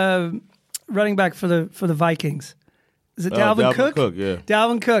the Vikings? Is it Dalvin Cook? Yeah.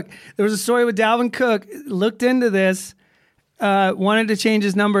 Dalvin Cook. There was a story with Dalvin Cook. Looked into this, wanted to change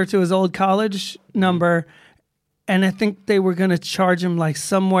his number to his old college number, and I think they were going to charge him like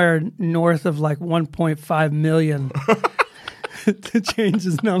somewhere north of like $1.5 million to change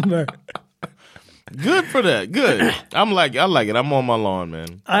his number. Good for that. Good. I like it. I'm on my lawn,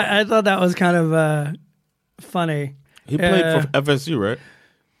 man. I thought that was kind of funny. He played for FSU, right?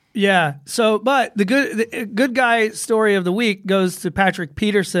 Yeah. So, but the good guy story of the week goes to Patrick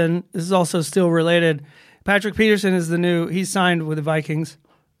Peterson. This is also still related. Patrick Peterson is he signed with the Vikings.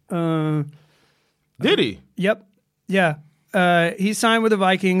 Did he? Yep. Yeah. He signed with the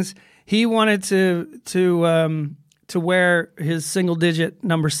Vikings. He wanted to wear his single digit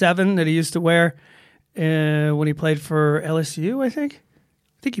number 7 that he used to wear when he played for LSU, I think.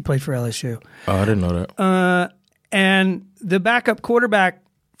 I think he played for LSU. Oh, I didn't know that. And the backup quarterback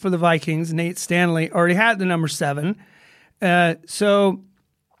for the Vikings, Nate Stanley, already had the number 7. So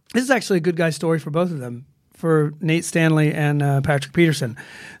this is actually a good guy story for both of them, for Nate Stanley and Patrick Peterson.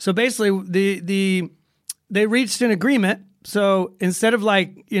 So basically, they reached an agreement. So instead of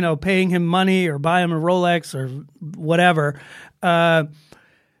paying him money or buy him a Rolex or whatever,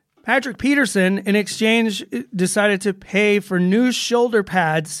 Patrick Peterson, in exchange, decided to pay for new shoulder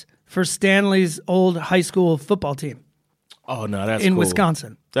pads for Stanley's old high school football team. Oh, no, that's in cool.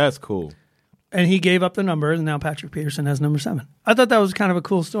 Wisconsin. That's cool. And he gave up the number, and now Patrick Peterson has number 7. I thought that was kind of a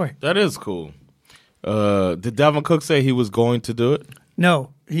cool story. That is cool. Did Dalvin Cook say he was going to do it?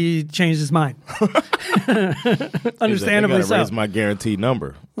 No, he changed his mind. Understandably like, so. Raise my guaranteed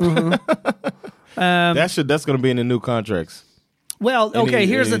number. Mm-hmm. That's going to be in the new contracts. Well, okay,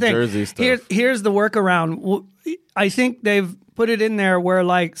 here's the thing. Here's the workaround. I think they've put it in there where,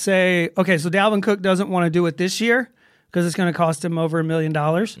 like, say, okay, so Dalvin Cook doesn't want to do it this year because it's going to cost him over $1 million.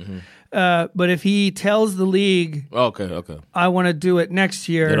 But if he tells the league, okay, I want to do it next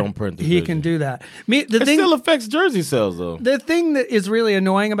year, they don't print the he jersey. can do that. It still affects jersey sales, though. The thing that is really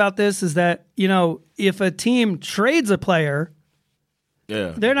annoying about this is that, if a team trades a player,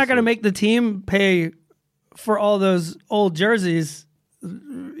 they're not going to make the team pay for all those old jerseys.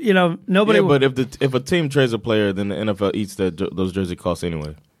 Nobody. Yeah, but if a team trades a player, then the NFL eats those jersey costs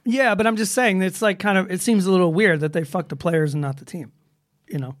anyway. Yeah, but I'm just saying it's like it seems a little weird that they fuck the players and not the team.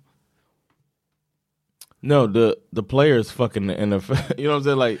 No, the players fucking the NFL. You know what I'm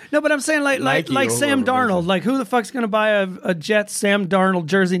saying? Like no, but I'm saying like Sam Darnold. Like who the fuck's going to buy a Jets Sam Darnold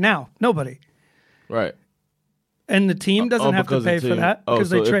jersey now? Nobody. Right. And the team doesn't have to pay for that because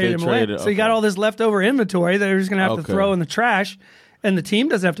they traded him away. So you got all this leftover inventory that they're just going to have to throw in the trash. And the team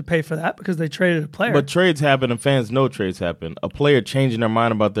doesn't have to pay for that because they traded a player. But trades happen and fans know trades happen. A player changing their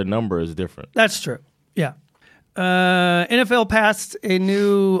mind about their number is different. That's true. Yeah. NFL passed a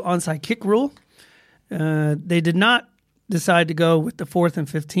new onside kick rule. They did not decide to go with the 4th and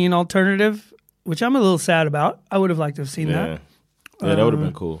 15 alternative, which I'm a little sad about. I would have liked to have seen that. Yeah, that would have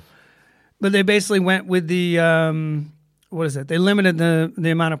been cool. But they basically went with the what is it? They limited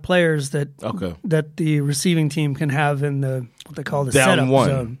the amount of players that the receiving team can have in the what they call the down setup one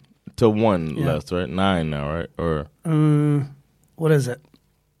zone. To one less, right? 9 now, right? Or what is it?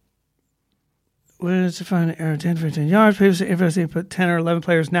 Where to find an error 10 for 10 yards? Previously, if they put 10 or 11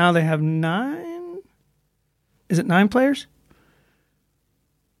 players, now they have 9. Is it 9 players?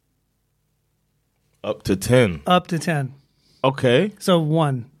 Up to 10. Up to 10. Okay. So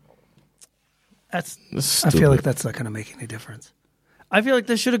 1. That's I feel like that's not going to make any difference. I feel like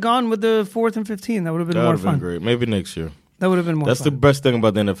they should have gone with the 4th and 15. That would have been more fun. Great. Maybe next year. That would have been more That's fun. the best thing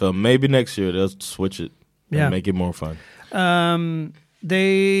about the NFL. Maybe next year they'll switch it and make it more fun.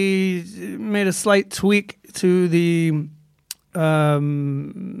 They made a slight tweak to the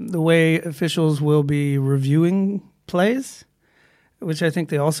way officials will be reviewing plays, which I think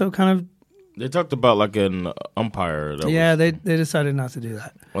they also kind of... They talked about like an umpire. They decided not to do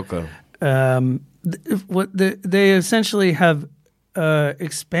that. Okay. They essentially have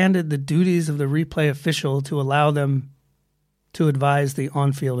expanded the duties of the replay official to allow them to advise the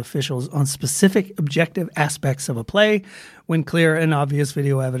on-field officials on specific objective aspects of a play when clear and obvious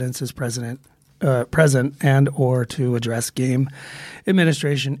video evidence is present and or to address game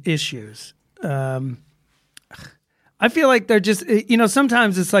administration issues. I feel like they're just,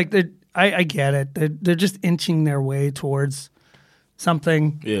 sometimes it's like I get it. They're just inching their way towards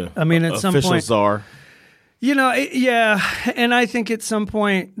something. Yeah. I mean, at some point. Officials are. And I think at some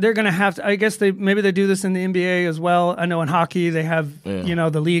point they're going to have to, I guess maybe they do this in the NBA as well. I know in hockey they have,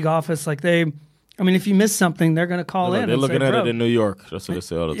 the league office. If you miss something, they're going to call in. They're looking at it in New York. That's what they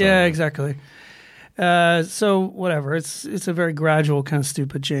say all the time. Yeah, exactly. So whatever. It's a very gradual kind of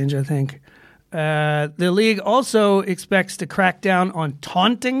stupid change, I think. The league also expects to crack down on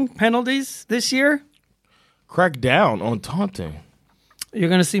taunting penalties this year. Crack down on taunting? You're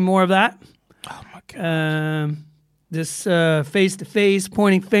going to see more of that. Oh, my God. This face-to-face,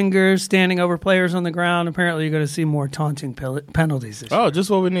 pointing fingers, standing over players on the ground. Apparently, you're going to see more taunting penalties this year. Oh, just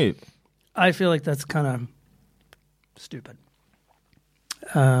what we need. I feel like that's kind of stupid.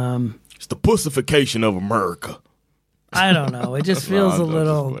 It's the pussification of America. I don't know. It just feels a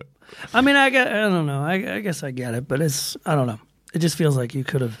little... I don't know. I guess I get it, but I don't know. It just feels like you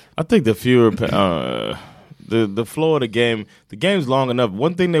could have... I think the fewer... the flow of the game's long enough.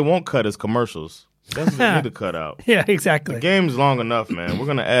 One thing they won't cut is commercials. That's what they need to cut out. Yeah, exactly. The game's long enough, man. We're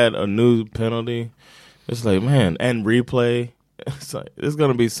going to add a new penalty. It's like, man, and replay. It's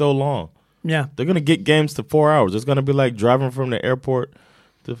going to be so long. Yeah. They're going to get games to 4 hours. It's going to be like driving from the airport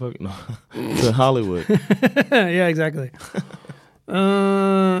to Hollywood. Yeah, exactly.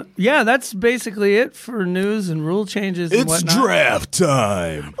 That's basically it for news and rule changes and whatnot. It's draft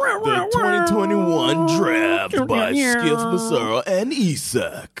time. The 2021 draft by Skip Massaro and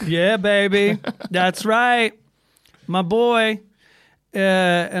Isak. Yeah, baby. That's right. My boy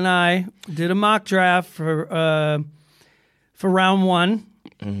and I did a mock draft for round 1.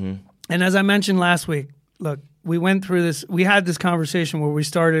 Mm-hmm. And as I mentioned last week, look, we went through this. We had this conversation where we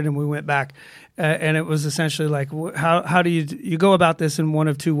started and we went back, and it was essentially like, how do you go about this in one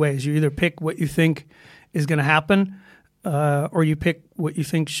of two ways? You either pick what you think is going to happen, or you pick what you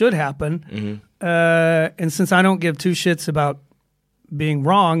think should happen. And since I don't give two shits about being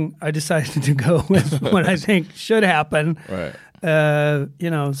wrong, I decided to go with what I think should happen. Right.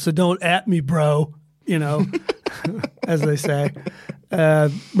 So don't at me, bro. As they say,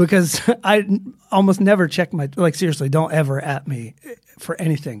 because I almost never check seriously, don't ever at me for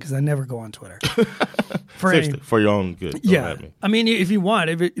anything because I never go on Twitter. For your own good. Yeah. I mean, if you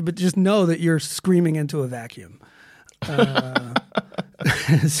want, but just know that you're screaming into a vacuum.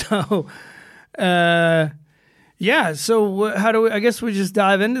 So how do we, I guess we just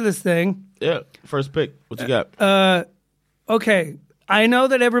dive into this thing. Yeah. First pick. What you got? Okay. I know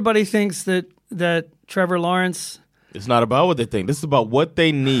that everybody thinks that Trevor Lawrence... It's not about what they think. This is about what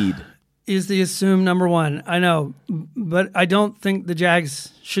they need. Is the assumed number one. I know, but I don't think the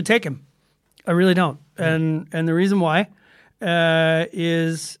Jags should take him. I really don't. And the reason why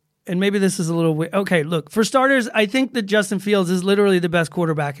is, and maybe this is a little weird. Okay, look, for starters, I think that Justin Fields is literally the best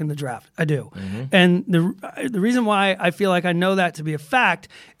quarterback in the draft. I do. And the reason why I feel like I know that to be a fact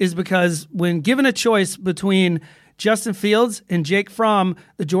is because when given a choice between Justin Fields and Jake Fromm,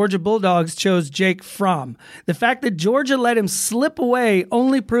 the Georgia Bulldogs chose Jake Fromm. The fact that Georgia let him slip away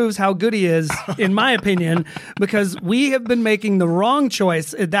only proves how good he is, in my opinion, because we have been making the wrong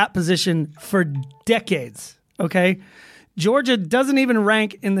choice at that position for decades, okay? Georgia doesn't even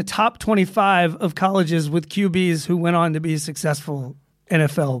rank in the top 25 of colleges with QBs who went on to be successful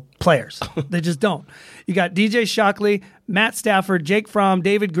NFL players. They just don't. You got DJ Shockley, Matt Stafford, Jake Fromm,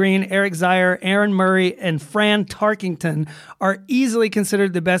 David Green, Eric Zier, Aaron Murray, and Fran Tarkington are easily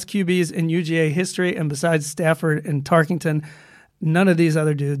considered the best QBs in UGA history. And besides Stafford and Tarkington, none of these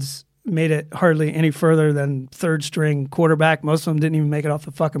other dudes made it hardly any further than third string quarterback. Most of them didn't even make it off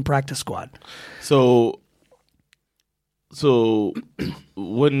the fucking practice squad. So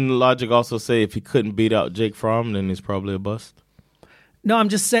wouldn't logic also say if he couldn't beat out Jake Fromm, then he's probably a bust? No, I'm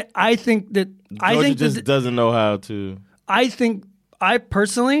just saying. I think Georgia just doesn't know how to. I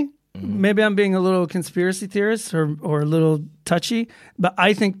personally, maybe I'm being a little conspiracy theorist or a little touchy, but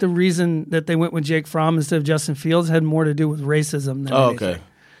I think the reason that they went with Jake Fromm instead of Justin Fields had more to do with racism than anything. Okay.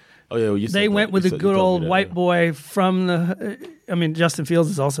 Oh yeah, well, they went with a good old white boy from the. I mean, Justin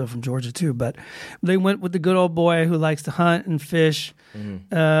Fields is also from Georgia too, but they went with the good old boy who likes to hunt and fish,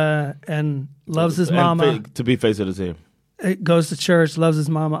 and loves his mama. To be face of the team. Goes to church, loves his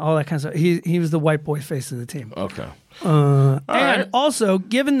mama, all that kind of stuff. He was the white boy face of the team. Okay. And also,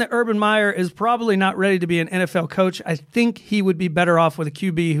 given that Urban Meyer is probably not ready to be an NFL coach, I think he would be better off with a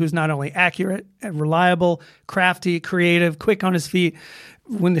QB who's not only accurate and reliable, crafty, creative, quick on his feet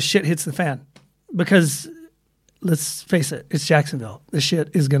when the shit hits the fan. Because, let's face it, it's Jacksonville. The shit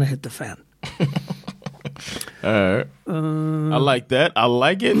is going to hit the fan. All right. I like that. I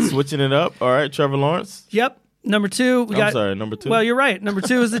like it. Switching it up. All right, Trevor Lawrence. Yep. Number two, number two. Well, you're right. Number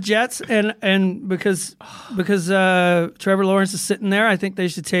two is the Jets, and because Trevor Lawrence is sitting there, I think they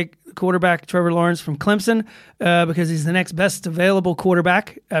should take quarterback Trevor Lawrence from Clemson because he's the next best available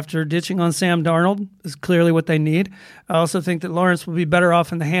quarterback after ditching on Sam Darnold. Is clearly what they need. I also think that Lawrence will be better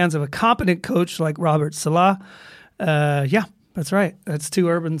off in the hands of a competent coach like Robert Saleh. Yeah, that's right. That's two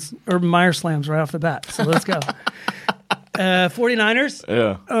Urban Meyer slams right off the bat. So let's go. 49ers.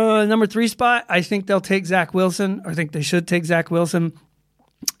 Yeah. Number 3 spot, I think they'll take Zach Wilson. I think they should take Zach Wilson.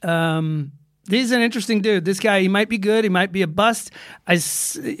 He's an interesting dude. This guy, he might be good. He might be a bust. I've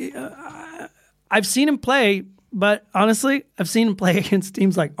seen him play, but honestly, I've seen him play against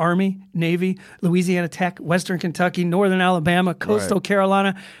teams like Army, Navy, Louisiana Tech, Western Kentucky, Northern Alabama, Coastal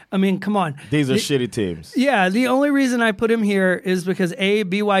Carolina. I mean, come on. These are shitty teams. Yeah, the only reason I put him here is because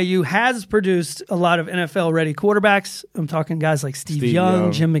BYU has produced a lot of NFL-ready quarterbacks. I'm talking guys like Steve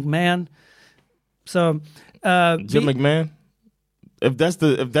Young, Jim McMahon. So, Jim McMahon? If that's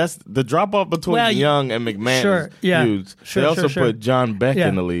the drop off between Young and McMahon is huge. They also put John Beck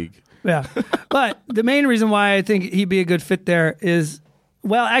in the league. Yeah. But the main reason why I think he'd be a good fit there is,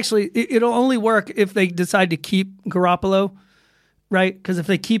 well, actually, it'll only work if they decide to keep Garoppolo, right? Because if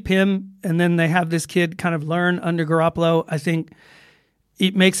they keep him and then they have this kid kind of learn under Garoppolo, I think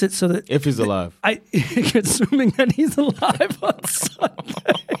it makes it so that... If he's alive. Assuming that he's alive on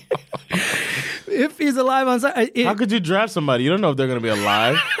Sunday. If he's alive on Sunday... How could you draft somebody? You don't know if they're going to be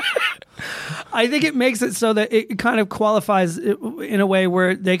alive. I think it makes it so that it kind of qualifies in a way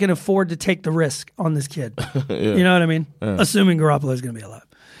where they can afford to take the risk on this kid. You know what I mean? Yeah. Assuming Garoppolo is going to be alive.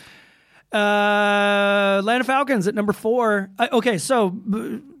 Atlanta Falcons at number 4. Okay, so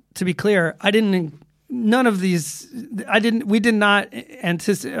to be clear, I didn't none of these. We did not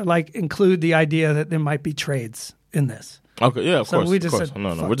include the idea that there might be trades in this. Okay, yeah, of course. We just said,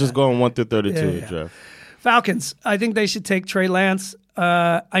 no. We're just going 1 through 32 draft. Falcons. I think they should take Trey Lance.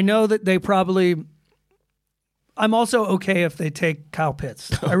 I know that they probably. I'm also okay if they take Kyle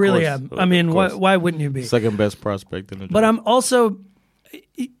Pitts. I really am. I mean, why wouldn't you be? Second best prospect in the draft. But I'm also,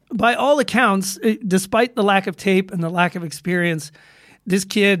 by all accounts, despite the lack of tape and the lack of experience, this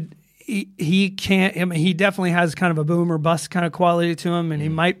kid, he can't. I mean, he definitely has kind of a boom or bust kind of quality to him, and he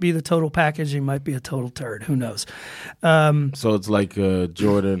might be the total package. He might be a total turd. Who knows? So it's like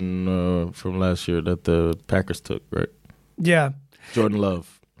Jordan from last year that the Packers took, right? Yeah. Jordan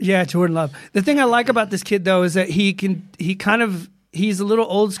Love. Yeah, Jordan Love. The thing I like about this kid, though, is that he's a little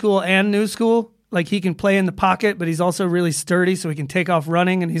old school and new school. Like, he can play in the pocket, but he's also really sturdy, so he can take off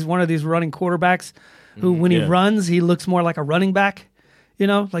running, and he's one of these running quarterbacks who, when he runs, he looks more like a running back,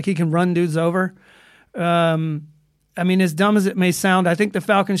 like he can run dudes over. I mean, as dumb as it may sound, I think the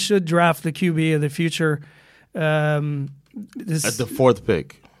Falcons should draft the QB of the future. At the 4th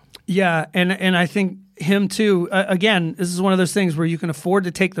pick. Yeah, and I think him too. Again, this is one of those things where you can afford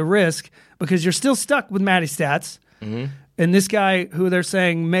to take the risk because you're still stuck with Matty Stats. Mm-hmm. And this guy who they're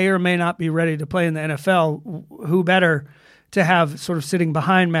saying may or may not be ready to play in the NFL, who better to have sort of sitting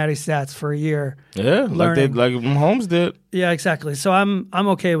behind Matty Stats for a year? Yeah, like Mahomes did. Yeah, exactly. So I'm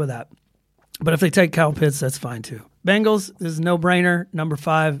okay with that. But if they take Kyle Pitts, that's fine too. Bengals is a no-brainer. Number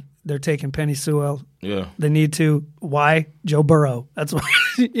 5, they're taking Penny Sewell. Yeah. They need to. Why? Joe Burrow. That's why.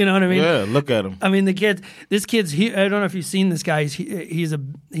 You know what I mean? Yeah, look at him. I mean, this kid's, I don't know if you've seen this guy. He's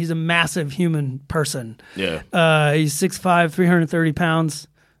a massive human person. Yeah. He's 6'5", 330 pounds,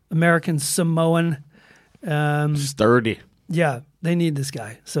 American Samoan. Sturdy. Yeah, they need this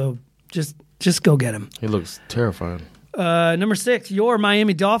guy. So just go get him. He looks terrifying. Number 6, your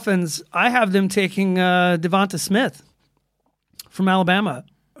Miami Dolphins. I have them taking Devonta Smith from Alabama.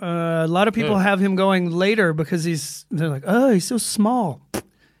 A lot of people have him going later because they're like, oh, he's so small.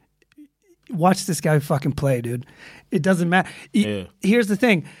 Watch this guy fucking play, dude. It doesn't matter. Here's the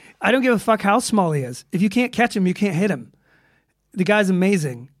thing. I don't give a fuck how small he is. If you can't catch him, you can't hit him. The guy's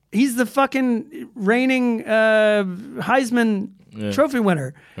amazing. He's the fucking reigning Heisman Trophy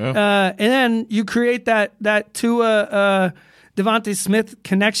winner. Yeah. And then you create that Tua Devontae Smith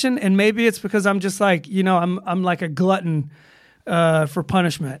connection, and maybe it's because I'm just like, I'm like a glutton for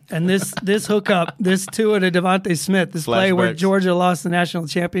punishment. And this hookup, this Tua to Devontae Smith, this play where Georgia lost the national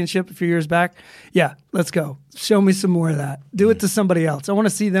championship a few years back. Yeah, let's go. Show me some more of that. Do it to somebody else. I want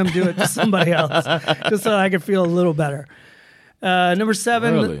to see them do it to somebody else, just so I can feel a little better. Number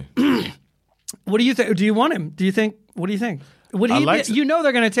 7. Really? What do you think? Do you want him? What do you think? Would he?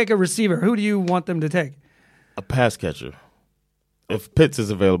 They're going to take a receiver. Who do you want them to take? A pass catcher. If Pitts is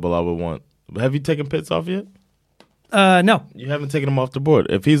available, I would want. Have you taken Pitts off yet? No. You haven't taken him off the board.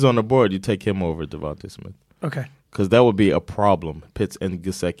 If he's on the board, you take him over Devontae Smith. Okay. Because that would be a problem. Pitts and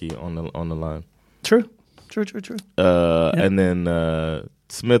Gesicki on the line. True. And then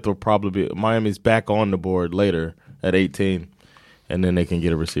Smith will probably be. Miami's back on the board later at 18, and then they can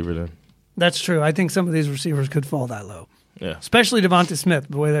get a receiver then. That's true. I think some of these receivers could fall that low. Yeah. Especially Devonta Smith,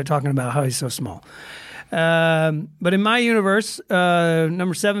 the way they're talking about how he's so small. But in my universe,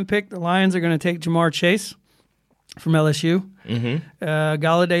 number 7 pick, the Lions are going to take Jamar Chase from LSU. Mm-hmm.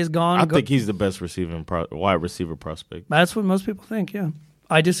 Galladay's gone. I think he's the best wide receiver prospect. That's what most people think, yeah.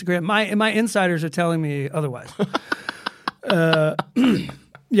 I disagree. My insiders are telling me otherwise.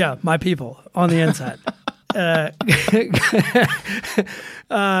 Yeah, my people on the inside.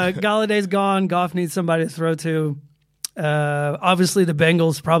 Galladay's gone. Goff needs somebody to throw to. Obviously, the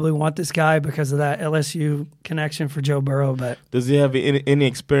Bengals probably want this guy because of that LSU connection for Joe Burrow. But does he have any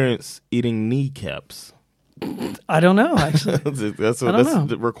experience eating kneecaps? I don't know, actually. that's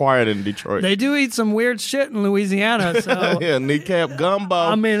required in Detroit. They do eat some weird shit in Louisiana. So yeah, kneecap gumbo.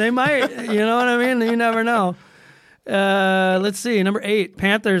 I mean, they might. You know what I mean? You never know. Let's see. Number 8,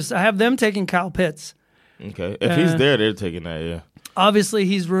 Panthers. I have them taking Kyle Pitts. Okay. If he's there, they're taking that, yeah. Obviously,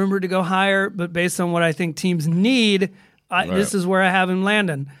 he's rumored to go higher, but based on what I think teams need, this is where I have him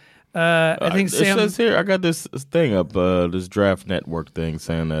landing. I think Sam. It says here, I got this thing up, this draft network thing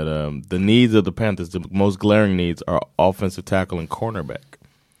saying that the needs of the Panthers, the most glaring needs, are offensive tackle and cornerback.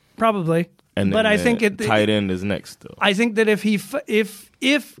 Probably. But I think tight end is next, though. I think that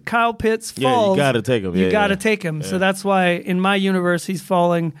if Kyle Pitts falls, you got to take him. You got to take him. Yeah. So that's why in my universe he's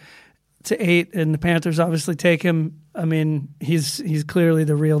falling to 8, and the Panthers obviously take him. I mean, he's clearly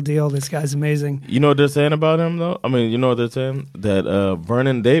the real deal. This guy's amazing. You know what they're saying about him, though? I mean, you know what they're saying? That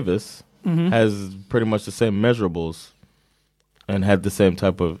Vernon Davis has pretty much the same measurables and had the same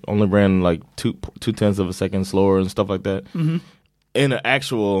type of only ran like 2/10 of a second slower and stuff like that in an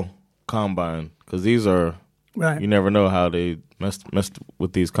actual combine, because these are you never know how they messed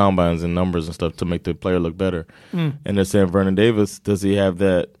with these combines and numbers and stuff to make the player look better. And they're saying Vernon Davis, does he have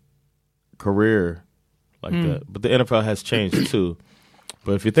that career like that? But the NFL has changed too.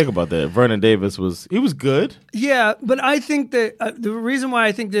 But if you think about that, Vernon Davis was good. Yeah, but I think that the reason why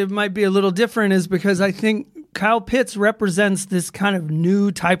I think that it might be a little different is because I think Kyle Pitts represents this kind of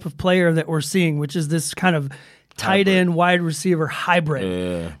new type of player that we're seeing, which is this kind of tight end wide receiver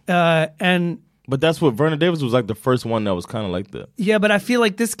hybrid. Yeah. But that's what Vernon Davis was like, the first one that was kind of like that. Yeah, but I feel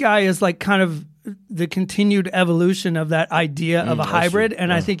like this guy is like kind of the continued evolution of that idea of a hybrid,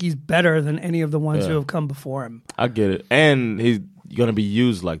 and I think he's better than any of the ones who have come before him. I get it. And he's going to be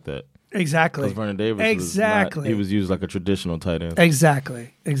used like that. Exactly. Because Vernon Davis he was used like a traditional tight end.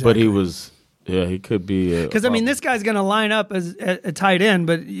 Exactly. But he was... Yeah, he could be. Because, I mean, this guy's going to line up as a tight end,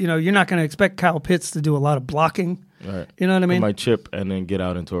 but, you're not going to expect Kyle Pitts to do a lot of blocking. Right. You know what I mean? He might chip and then get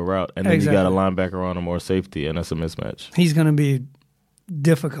out into a route. And then you got a linebacker on him or safety, and that's a mismatch. He's going to be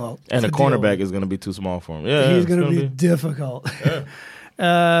difficult. And the cornerback is going to be too small for him. Yeah, he's going to be difficult.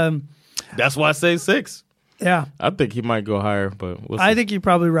 Yeah. That's why I say 6. Yeah. I think he might go higher, but we'll see. I think you're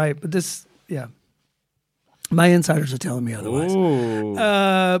probably right, but my insiders are telling me otherwise. Ooh.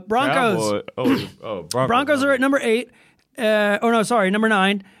 Broncos. Broncos are at number 8. Number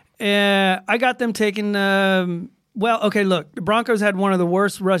 9. I got them taking. Look, the Broncos had one of the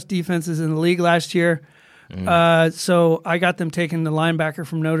worst rush defenses in the league last year. So I got them taking the linebacker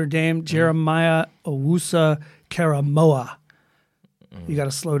from Notre Dame, Jeremiah Owusu-Koramoah. You got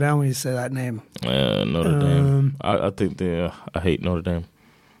to slow down when you say that name. Notre Dame. I think I hate Notre Dame.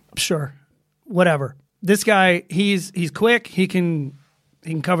 Sure, whatever. This guy, he's quick. He can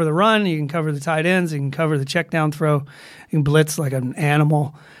cover the run. He can cover the tight ends. He can cover the check down throw. He can blitz like an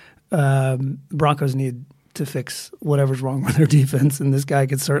animal. Broncos need to fix whatever's wrong with their defense, and this guy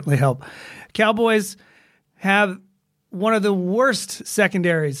could certainly help. Cowboys have one of the worst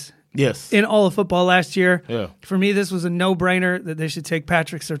secondaries in all of football last year. Yeah. For me, this was a no-brainer that they should take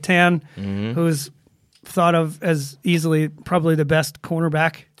Patrick Surtain, who is thought of as easily probably the best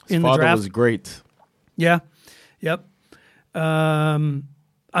cornerback in the draft. His father was great. Yeah. Yep.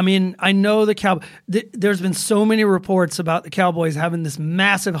 I mean, I know the Cowboys. There's been so many reports about the Cowboys having this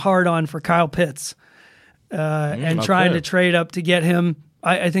massive hard-on for Kyle Pitts and trying to trade up to get him.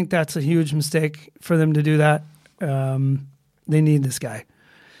 I think that's a huge mistake for them to do that. They need this guy.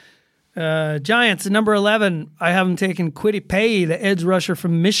 Giants at number 11. I have them taking Kwity Paye, the edge rusher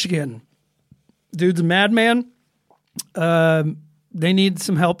from Michigan. Dude's a madman. They need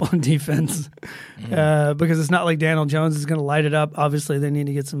some help on defense because it's not like Daniel Jones is going to light it up. Obviously, they need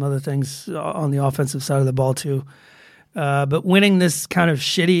to get some other things on the offensive side of the ball too. But winning this kind of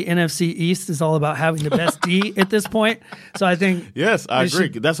shitty NFC East is all about having the best D at this point. So I think yes, I agree.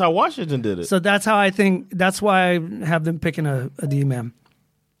 That's how Washington did it. So that's how I think. That's why I have them picking a D man.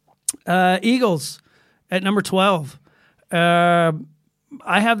 Eagles at number 12. I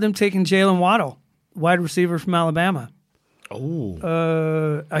have them taking Jalen Waddle, wide receiver from Alabama.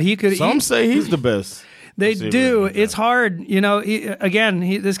 Oh, he could. Some say he's the best. They do. It's hard,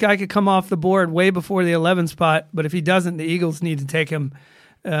 this guy could come off the board way before the 11 spot, but if he doesn't, the Eagles need to take him.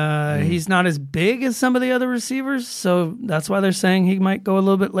 He's not as big as some of the other receivers, so that's why they're saying he might go a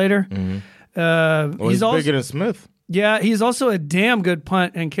little bit later. He's also bigger than Smith. Yeah, he's also a damn good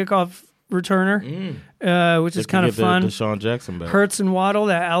punt and kickoff returner, which is kind of fun. Deshaun Jackson back. Hurts and Waddle,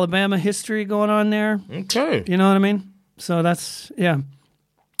 that Alabama history going on there. Okay, you know what I mean. So that's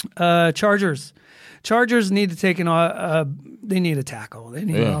Chargers. Chargers need to take they need a tackle. They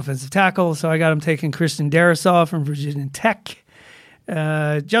need an offensive tackle. So I got them taking Christian Darrisaw from Virginia Tech.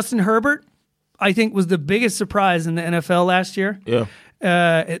 Justin Herbert, I think, was the biggest surprise in the NFL last year. Yeah.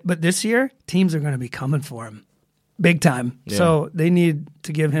 But this year, teams are going to be coming for him big time. Yeah. So they need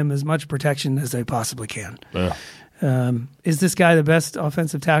to give him as much protection as they possibly can. Yeah. Is this guy the best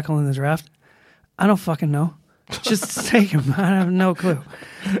offensive tackle in the draft? I don't fucking know. Just take him. I have no clue.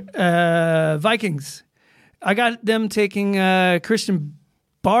 Vikings. I got them taking Christian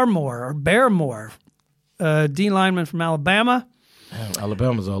Barmore, D lineman from Alabama. Man,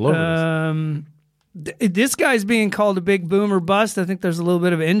 Alabama's all over this guy's being called a big boomer bust. I think there's a little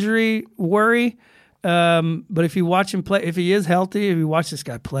bit of injury worry. But if you watch him play, if he is healthy, if you watch this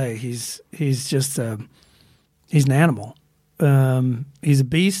guy play, he's just he's an animal. He's a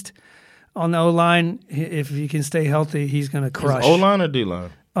beast. On the O-line, if he can stay healthy, he's going to crush. O-line or D-line?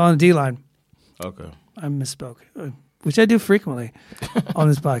 On the D-line. Okay. I misspoke, which I do frequently on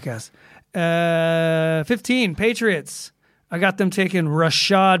this podcast. 15, Patriots. I got them taking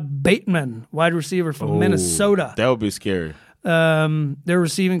Rashad Bateman, wide receiver from Minnesota. That would be scary. Their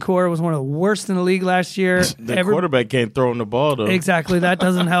receiving core was one of the worst in the league last year. The quarterback can't throw him the ball, though. Exactly. That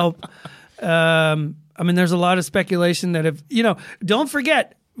doesn't help. I mean, there's a lot of speculation that don't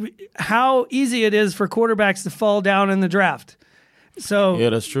forget how easy it is for quarterbacks to fall down in the draft. So yeah,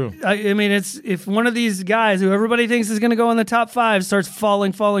 that's true. I mean, if one of these guys who everybody thinks is going to go in the top 5 starts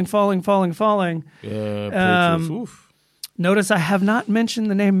falling. Yeah, Patriots. Notice I have not mentioned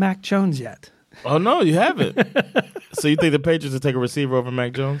the name Mac Jones yet. Oh, no, you haven't. So you think the Patriots will take a receiver over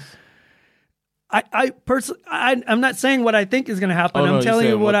Mac Jones? I personally, I'm not saying what I think is going to happen. I'm telling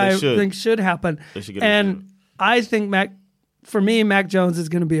you what I think should happen. And I think Mac Jones is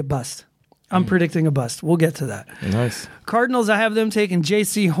going to be a bust. I'm predicting a bust. We'll get to that. Nice. Cardinals, I have them taking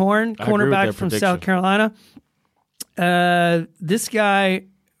J.C. Horn, cornerback from South Carolina. This guy,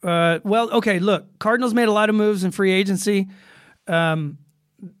 look, Cardinals made a lot of moves in free agency.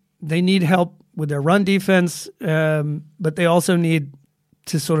 They need help with their run defense, but they also need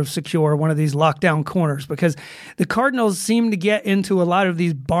to sort of secure one of these lockdown corners because the Cardinals seem to get into a lot of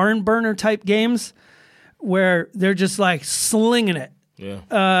these barn burner type games where they're just like slinging it.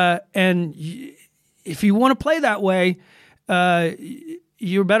 Yeah. And if you want to play that way,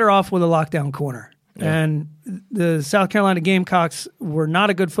 you're better off with a lockdown corner. Yeah. And the South Carolina Gamecocks were not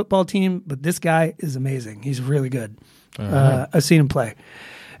a good football team, but this guy is amazing. He's really good. I've seen him play.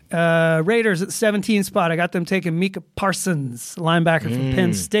 Raiders at the 17 spot. I got them taking Micah Parsons, linebacker from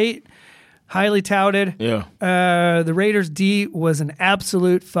Penn State. Highly touted. Yeah. The Raiders D was an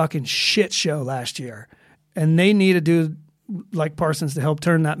absolute fucking shit show last year. And they need a dude like Parsons to help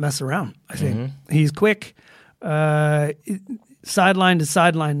turn that mess around, I think. He's quick. Sideline to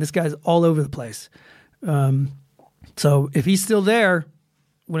sideline. This guy's all over the place. So if he's still there,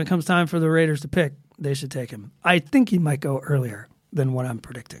 when it comes time for the Raiders to pick, they should take him. I think he might go earlier than what I'm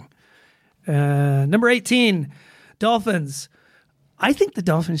predicting. Number 18, Dolphins. I think the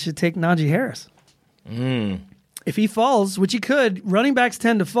Dolphins should take Najee Harris. If he falls, which he could, running backs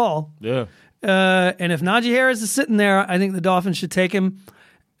tend to fall. Yeah. And if Najee Harris is sitting there, I think the Dolphins should take him.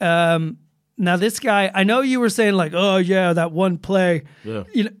 Now, this guy, I know you were saying like, oh, yeah, that one play. Yeah.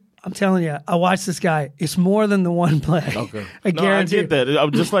 I'm telling you, I watched this guy. It's more than the one play. Okay. I guarantee I get that.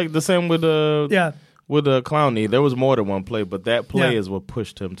 I'm just like the same with with Clowney. There was more than one play, but that play is what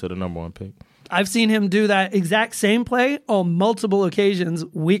pushed him to the number 1 pick. I've seen him do that exact same play on multiple occasions,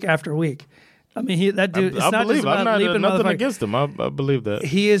 week after week. I mean, that dude. It's not just about leaping. Nothing against him. I believe that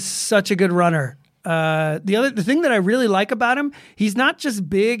he is such a good runner. The thing that I really like about him, he's not just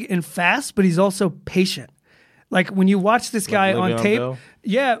big and fast, but he's also patient. Like when you watch this guy on tape,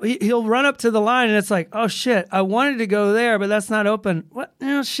 he'll run up to the line and it's like, oh shit, I wanted to go there, but that's not open. What?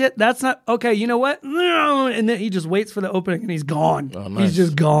 Oh shit, that's not okay. You know what? No, and then he just waits for the opening and he's gone. Oh, nice. He's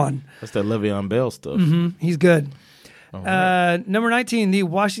just gone. That's that Le'Veon Bell stuff. He's good. Right. Number 19, the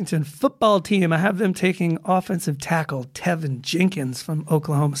Washington football team. I have them taking offensive tackle Tevin Jenkins from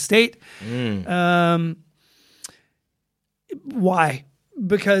Oklahoma State. Why?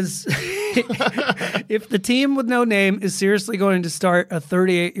 Because if the team with no name is seriously going to start a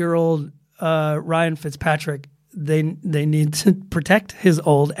 38-year-old Ryan Fitzpatrick, they need to protect his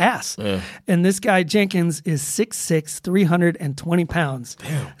old ass. Yeah. And this guy Jenkins is 6'6", 320 pounds.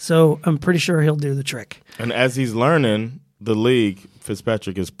 Damn. So I'm pretty sure he'll do the trick. And as he's learning the league,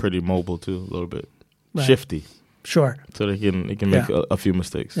 Fitzpatrick is pretty mobile too, a little bit shifty. Sure. So he can make a few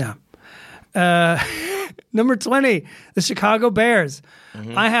mistakes. Yeah. Number 20, the Chicago Bears.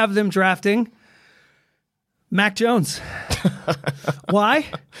 I have them drafting Mac Jones. Why?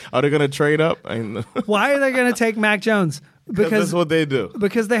 Are they going to trade up? Why are they going to take Mac Jones? Because that's what they do.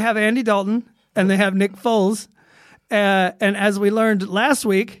 Because they have Andy Dalton and they have Nick Foles. And as we learned last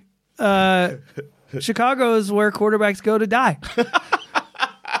week, Chicago is where quarterbacks go to die.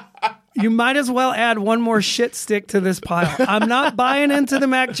 You might as well add one more shit stick to this pile. I'm not buying into the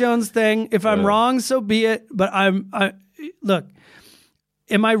Mac Jones thing. If I'm wrong, so be it. But look,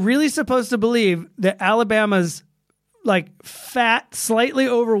 am I really supposed to believe that Alabama's like fat, slightly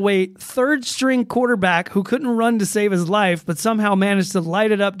overweight, third string quarterback who couldn't run to save his life, but somehow managed to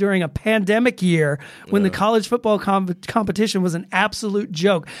light it up during a pandemic year when the college football competition was an absolute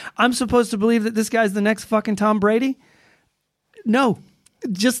joke? I'm supposed to believe that this guy's the next fucking Tom Brady? No.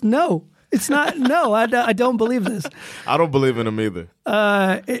 Just no. It's not. No, I don't believe this. I don't believe in him either.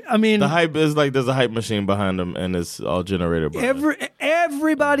 I mean, the hype is like there's a hype machine behind him, and it's all generated by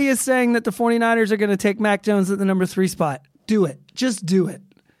everybody is saying that the 49ers are going to take Mac Jones at the number 3 spot. Do it. Just do it.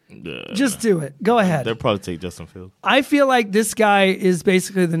 Just do it. Go ahead. They'll probably take Justin Fields. I feel like this guy is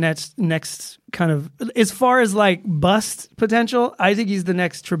basically the next kind of, as far as like bust potential, I think he's the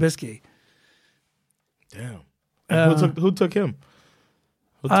next Trubisky. Damn. Who took him?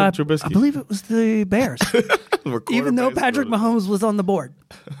 Who took Trubisky? I believe it was the Bears. Even though Patrick Mahomes was on the board.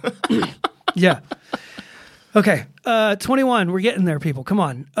 Yeah. Okay. 21. We're getting there, people. Come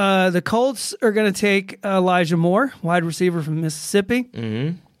on. The Colts are going to take Elijah Moore, wide receiver from Mississippi.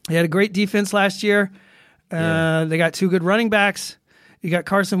 Mm-hmm. He had a great defense last year. They got 2 good running backs. You got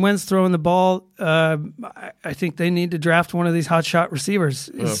Carson Wentz throwing the ball. I think they need to draft one of these hotshot receivers.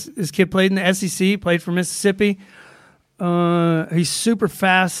 His kid played in the SEC, played for Mississippi. He's super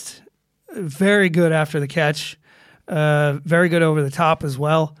fast, very good after the catch, very good over the top as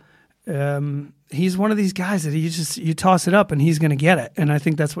well. He's one of these guys that you toss it up and he's going to get it, and I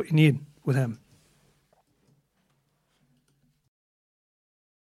think that's what you need with him.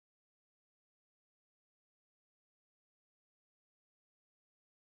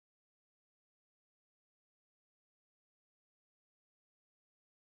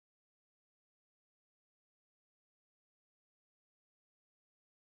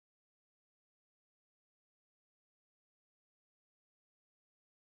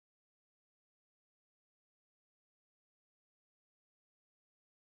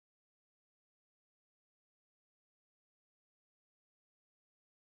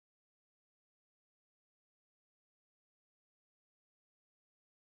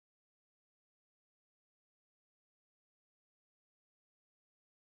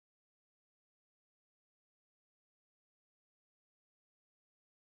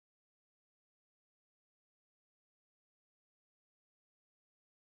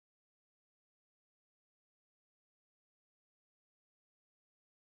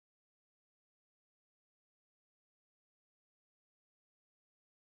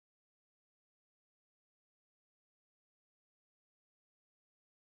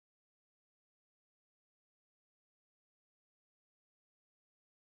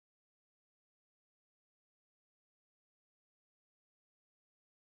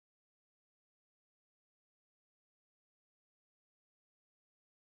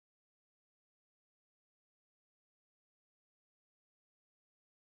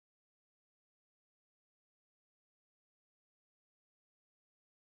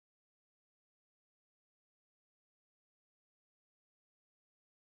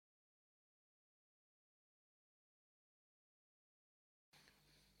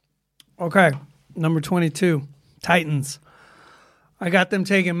 Okay, number 22, Titans. I got them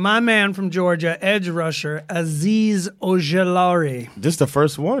taking my man from Georgia, edge rusher, Azeez Ojulari. This is the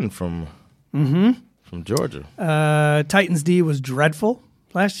first one from Georgia. Titans D was dreadful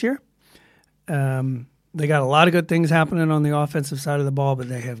last year. They got a lot of good things happening on the offensive side of the ball, but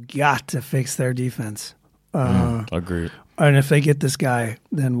they have got to fix their defense. Agreed. And if they get this guy,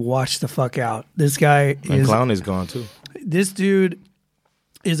 then watch the fuck out. This guy and Clowney's gone too. This dude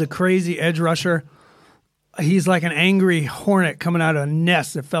is a crazy edge rusher. He's like an angry hornet coming out of a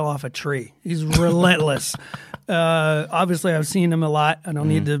nest that fell off a tree. He's relentless. Obviously, I've seen him a lot. I don't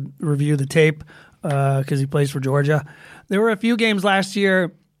need to review the tape because he plays for Georgia. There were a few games last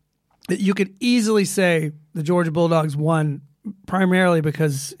year that you could easily say the Georgia Bulldogs won primarily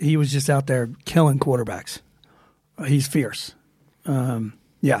because he was just out there killing quarterbacks. He's fierce.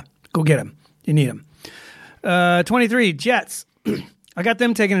 Yeah, go get him. You need him. 23, Jets. I got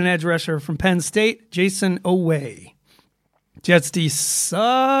them taking an edge rusher from Penn State, Jason Oweh. Jets D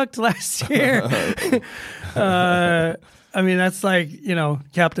sucked last year. I mean, that's like,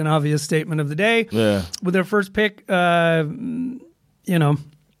 Captain Obvious statement of the day. Yeah. With their first pick, they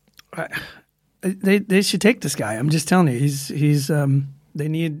should take this guy. I'm just telling you, he's they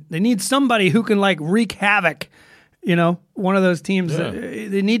need somebody who can like wreak havoc. One of those teams. Yeah.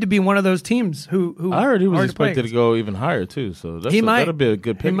 They need to be one of those teams who I heard he was expected to go even higher too. So that'll be a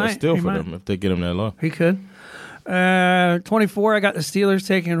good pick still for them if they get him that low. He could. 24. I got the Steelers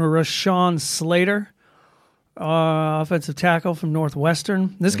taking Rashawn Slater, offensive tackle from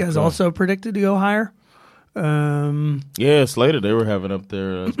Northwestern. This guy's also predicted to go higher. Yeah, Slater, they were having up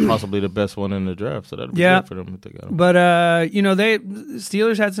there as possibly the best one in the draft, so that'd be good for them if they got him. But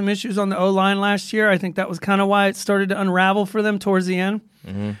Steelers had some issues on the O-line last year. I think that was kind of why it started to unravel for them towards the end.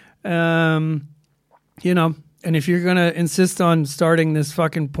 And if you're gonna insist on starting this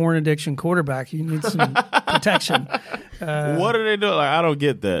fucking porn addiction quarterback, you need some protection. What are they doing? Like, I don't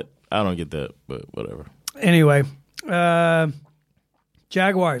get that, but whatever. Anyway,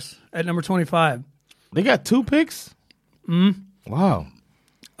 Jaguars at number 25. They got 2 picks? Wow.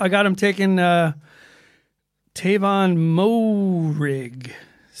 I got him taking Tavon Moehrig,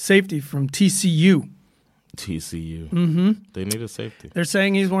 safety from TCU. TCU. Mm-hmm. They need a safety. They're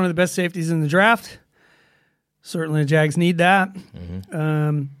saying he's one of the best safeties in the draft. Certainly the Jags need that.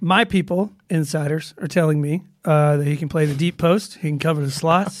 Mm-hmm. My people, insiders, are telling me that he can play the deep post. He can cover the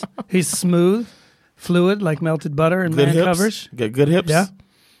slots. He's smooth, fluid, like melted butter in man coverage. Got good hips. Yeah.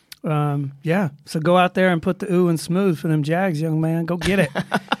 Yeah. So go out there and put the ooh and smooth for them Jags, young man. Go get it.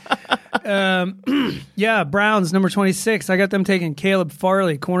 Yeah, Browns, number 26. I got them taking Caleb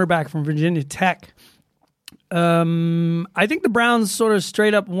Farley, cornerback from Virginia Tech. I think the Browns sort of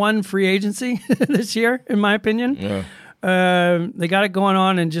straight up won free agency this year, in my opinion. Yeah. They got it going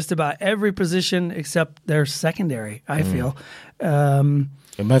on in just about every position except their secondary, I feel. Imagine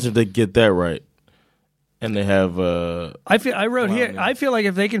if they get that right. And they have I feel like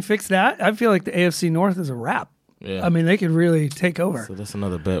if they can fix that, I feel like the AFC North is a wrap. Yeah. I mean, they could really take over. So that's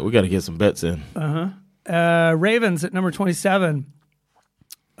another bet. We got to get some bets in. Ravens at number 27.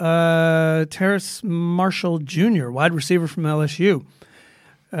 Terrace Marshall Jr., wide receiver from LSU.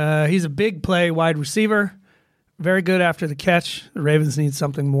 He's a big play wide receiver. Very good after the catch. The Ravens need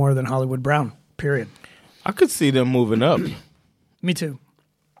something more than Hollywood Brown, period. I could see them moving up. Me too.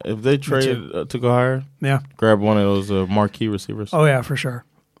 If they trade to go higher, yeah, grab one of those marquee receivers. Oh, yeah, for sure.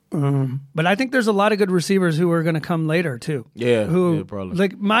 But I think there's a lot of good receivers who are going to come later too. Yeah, probably.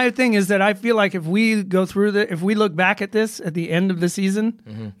 Like my thing is that I feel like if we go through if we look back at this at the end of the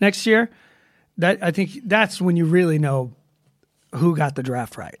season next year, that I think that's when you really know who got the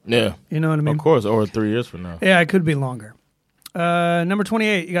draft right. Yeah, you know what I mean. Of course, or 3 years from now. Yeah, it could be longer. Number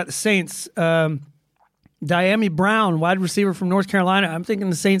 28, you got the Saints. Diami Brown, wide receiver from North Carolina. I'm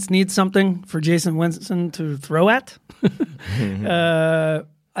thinking the Saints need something for Jason Winston to throw at.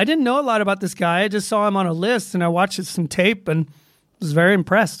 I didn't know a lot about this guy. I just saw him on a list, and I watched some tape and was very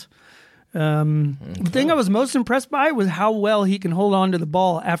impressed. The thing I was most impressed by was how well he can hold on to the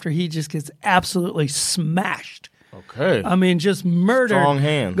ball after he just gets absolutely smashed. Okay. I mean, just murdered. Strong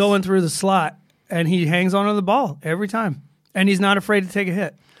hands. Going through the slot, and he hangs on to the ball every time. And he's not afraid to take a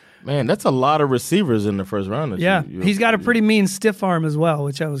hit. Man, that's a lot of receivers in the first round. He's got a pretty mean stiff arm as well,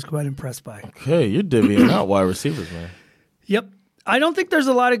 which I was quite impressed by. Okay, you're divvying out wide receivers, man. Yep. I don't think there's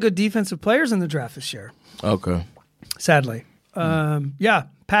a lot of good defensive players in the draft this year. Okay. Sadly. Yeah,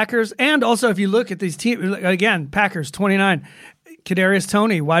 Packers. And also, if you look at these teams, again, Packers, 29. Kadarius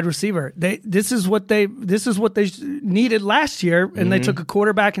Toney, wide receiver. This is what they needed last year, and they took a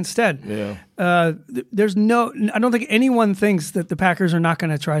quarterback instead. Yeah. I don't think anyone thinks that the Packers are not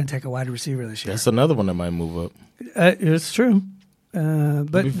going to try and take a wide receiver this year. That's another one that might move up. It's true.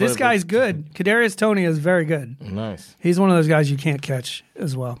 But this guy's good. Kadarius Toney is very good. Nice. He's one of those guys you can't catch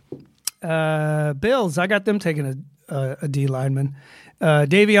as well. Bills, I got them taking a D lineman.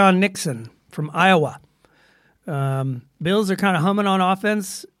 Davion Nixon from Iowa. Bills are kind of humming on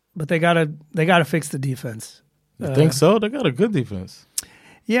offense, but they gotta fix the defense. You think so? They got a good defense.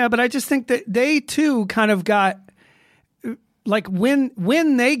 Yeah, but I just think that they too kind of got like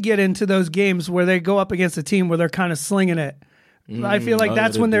when they get into those games where they go up against a team where they're kind of slinging it. I feel like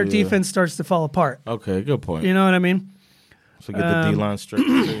that's when their defense starts to fall apart. Okay, good point. You know what I mean? So get the D-line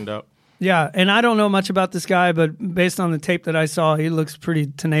straightened out. Yeah, and I don't know much about this guy, but based on the tape that I saw, he looks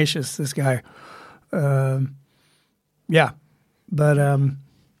pretty tenacious, this guy. Yeah, but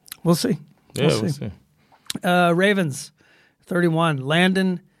we'll see. We'll see. Ravens, 31,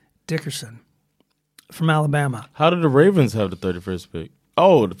 Landon Dickerson from Alabama. How did the Ravens have the 31st pick?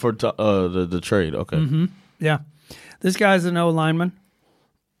 Oh, for the trade. Okay. Mm-hmm. Yeah. This guy's an O-lineman.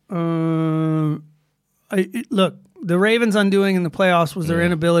 Look, the Ravens' undoing in the playoffs was their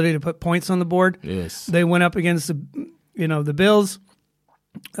inability to put points on the board. Yes. They went up against the Bills.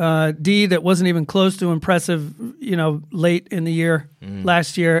 D that wasn't even close to impressive, late in the year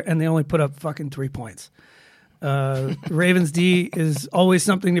last year, and they only put up fucking 3 points. Ravens D is always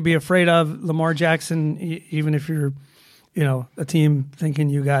something to be afraid of. Lamar Jackson, even if you're, a team thinking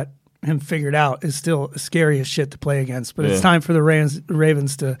you got him figured out, is still scary as shit to play against. But it's time for the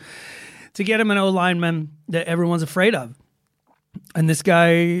Ravens to get him an O-lineman that everyone's afraid of. And this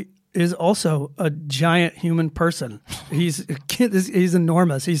guy is also a giant human person. He's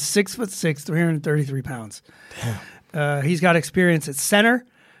enormous. He's 6'6", 333 pounds. Damn. He's got experience at center,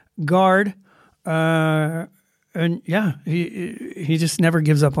 guard, and yeah, he just never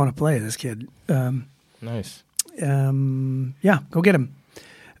gives up on a play. This kid. Nice. Yeah, go get him.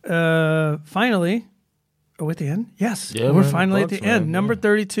 Finally, are we at the end? Yes, yeah, we're finally at the end. Number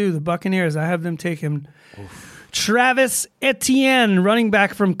 32, the Buccaneers. I have them take him. Travis Etienne, running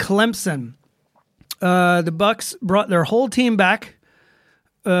back from Clemson. The Bucs brought their whole team back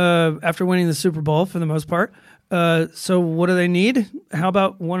after winning the Super Bowl for the most part. So what do they need? How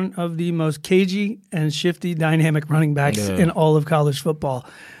about one of the most cagey and shifty dynamic running backs in all of college football?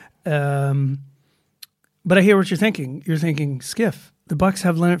 But I hear what you're thinking. You're thinking, Skiff, the Bucs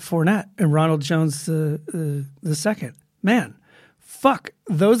have Leonard Fournette and Ronald Jones the second. Man, fuck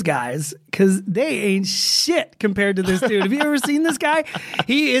those guys, because they ain't shit compared to this dude. Have you ever seen this guy?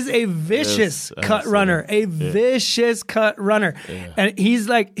 He is a vicious cut runner, vicious cut runner. Yeah. And he's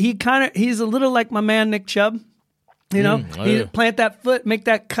like, he's a little like my man Nick Chubb. You know, plant that foot, make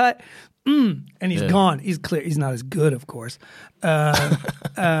that cut, and he's gone. He's clear. He's not as good, of course, because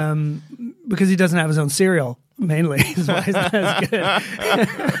he doesn't have his own cereal, mainly. Is why he's not as good.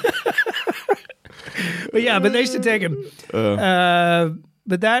 but they should take him.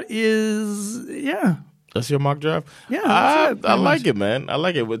 But that is, That's your mock draft? Yeah. I like it, man. I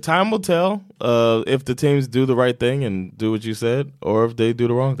like it. But time will tell if the teams do the right thing and do what you said, or if they do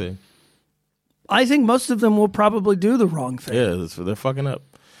the wrong thing. I think most of them will probably do the wrong thing. Yeah, they're fucking up.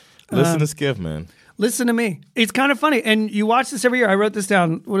 Listen to Skiff, man. Listen to me. It's kind of funny. And you watch this every year. I wrote this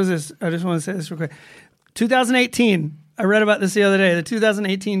down. What is this? I just want to say this real quick. 2018. I read about this the other day. The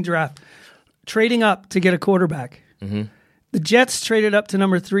 2018 draft. Trading up to get a quarterback. Mm-hmm. The Jets traded up to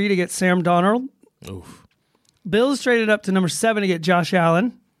number 3 to get Sam Darnold. Oof. Bills traded up to number 7 to get Josh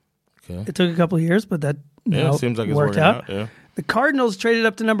Allen. Okay. It took a couple of years, but that seems like it's worked working out. Yeah. The Cardinals traded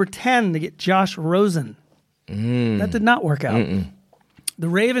up to number 10 to get Josh Rosen. That did not work out. The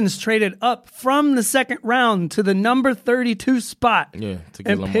Ravens traded up from the second round to the number 32 spot to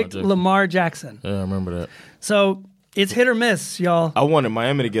get picked Lamar Jackson. Yeah, I remember that. So it's hit or miss, y'all. I wanted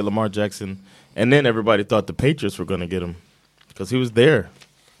Miami to get Lamar Jackson, and then everybody thought the Patriots were going to get him because he was there.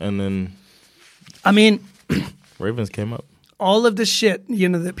 And then, Ravens came up. All of the shit,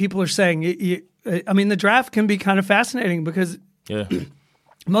 that people are saying. The draft can be kind of fascinating because,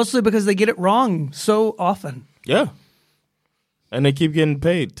 mostly because they get it wrong so often. Yeah, and they keep getting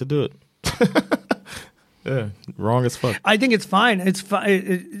paid to do it. Yeah, wrong as fuck. I think it's fine. It's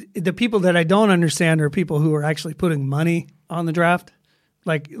fine. The people that I don't understand are people who are actually putting money on the draft,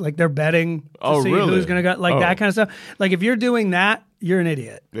 like they're betting to see who's going to go, that kind of stuff. Like if you're doing that, you're an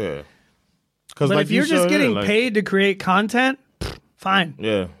idiot. Yeah. But if you're just getting paid to create content, fine.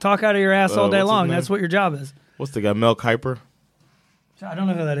 Yeah. Talk out of your ass all day long. That's what your job is. What's the guy, Mel Kiper? I don't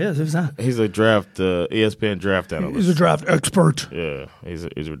know who that is. Who's that? He's a draft, ESPN draft analyst. He's a draft expert. Yeah,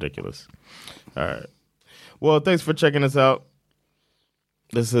 he's ridiculous. All right. Well, thanks for checking us out.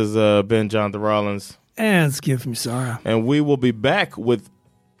 This has been Jonathan Rollins. And Skiff Musara. And we will be back with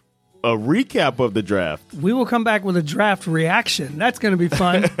a recap of the draft. We will come back with a draft reaction. That's going to be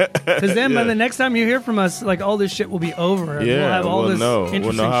fun. Because then by the next time you hear from us, all this shit will be over. And we'll have all this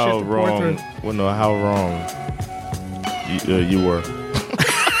interesting shit to pour through. We'll know how wrong you were.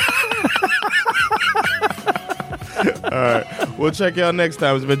 All right. We'll check y'all next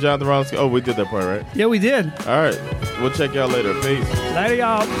time. It's been Jonathan Rollins. Oh, we did that part, right? Yeah, we did. All right. We'll check y'all later. Peace. Later,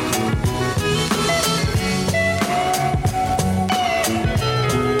 y'all.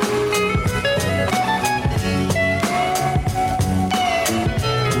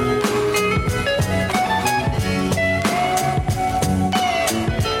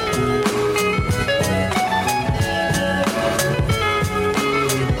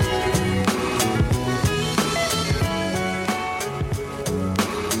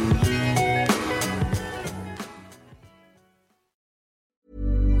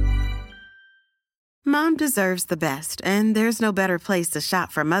 Mom deserves the best, and there's no better place to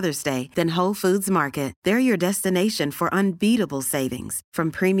shop for Mother's Day than Whole Foods Market. They're your destination for unbeatable savings,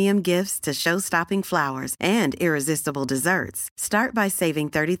 from premium gifts to show-stopping flowers and irresistible desserts. Start by saving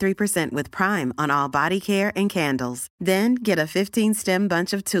 33% with Prime on all body care and candles. Then get a 15-stem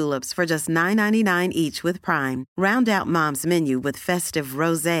bunch of tulips for just $9.99 each with Prime. Round out Mom's menu with festive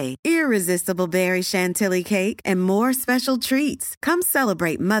rosé, irresistible berry chantilly cake, and more special treats. Come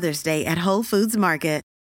celebrate Mother's Day at Whole Foods Market.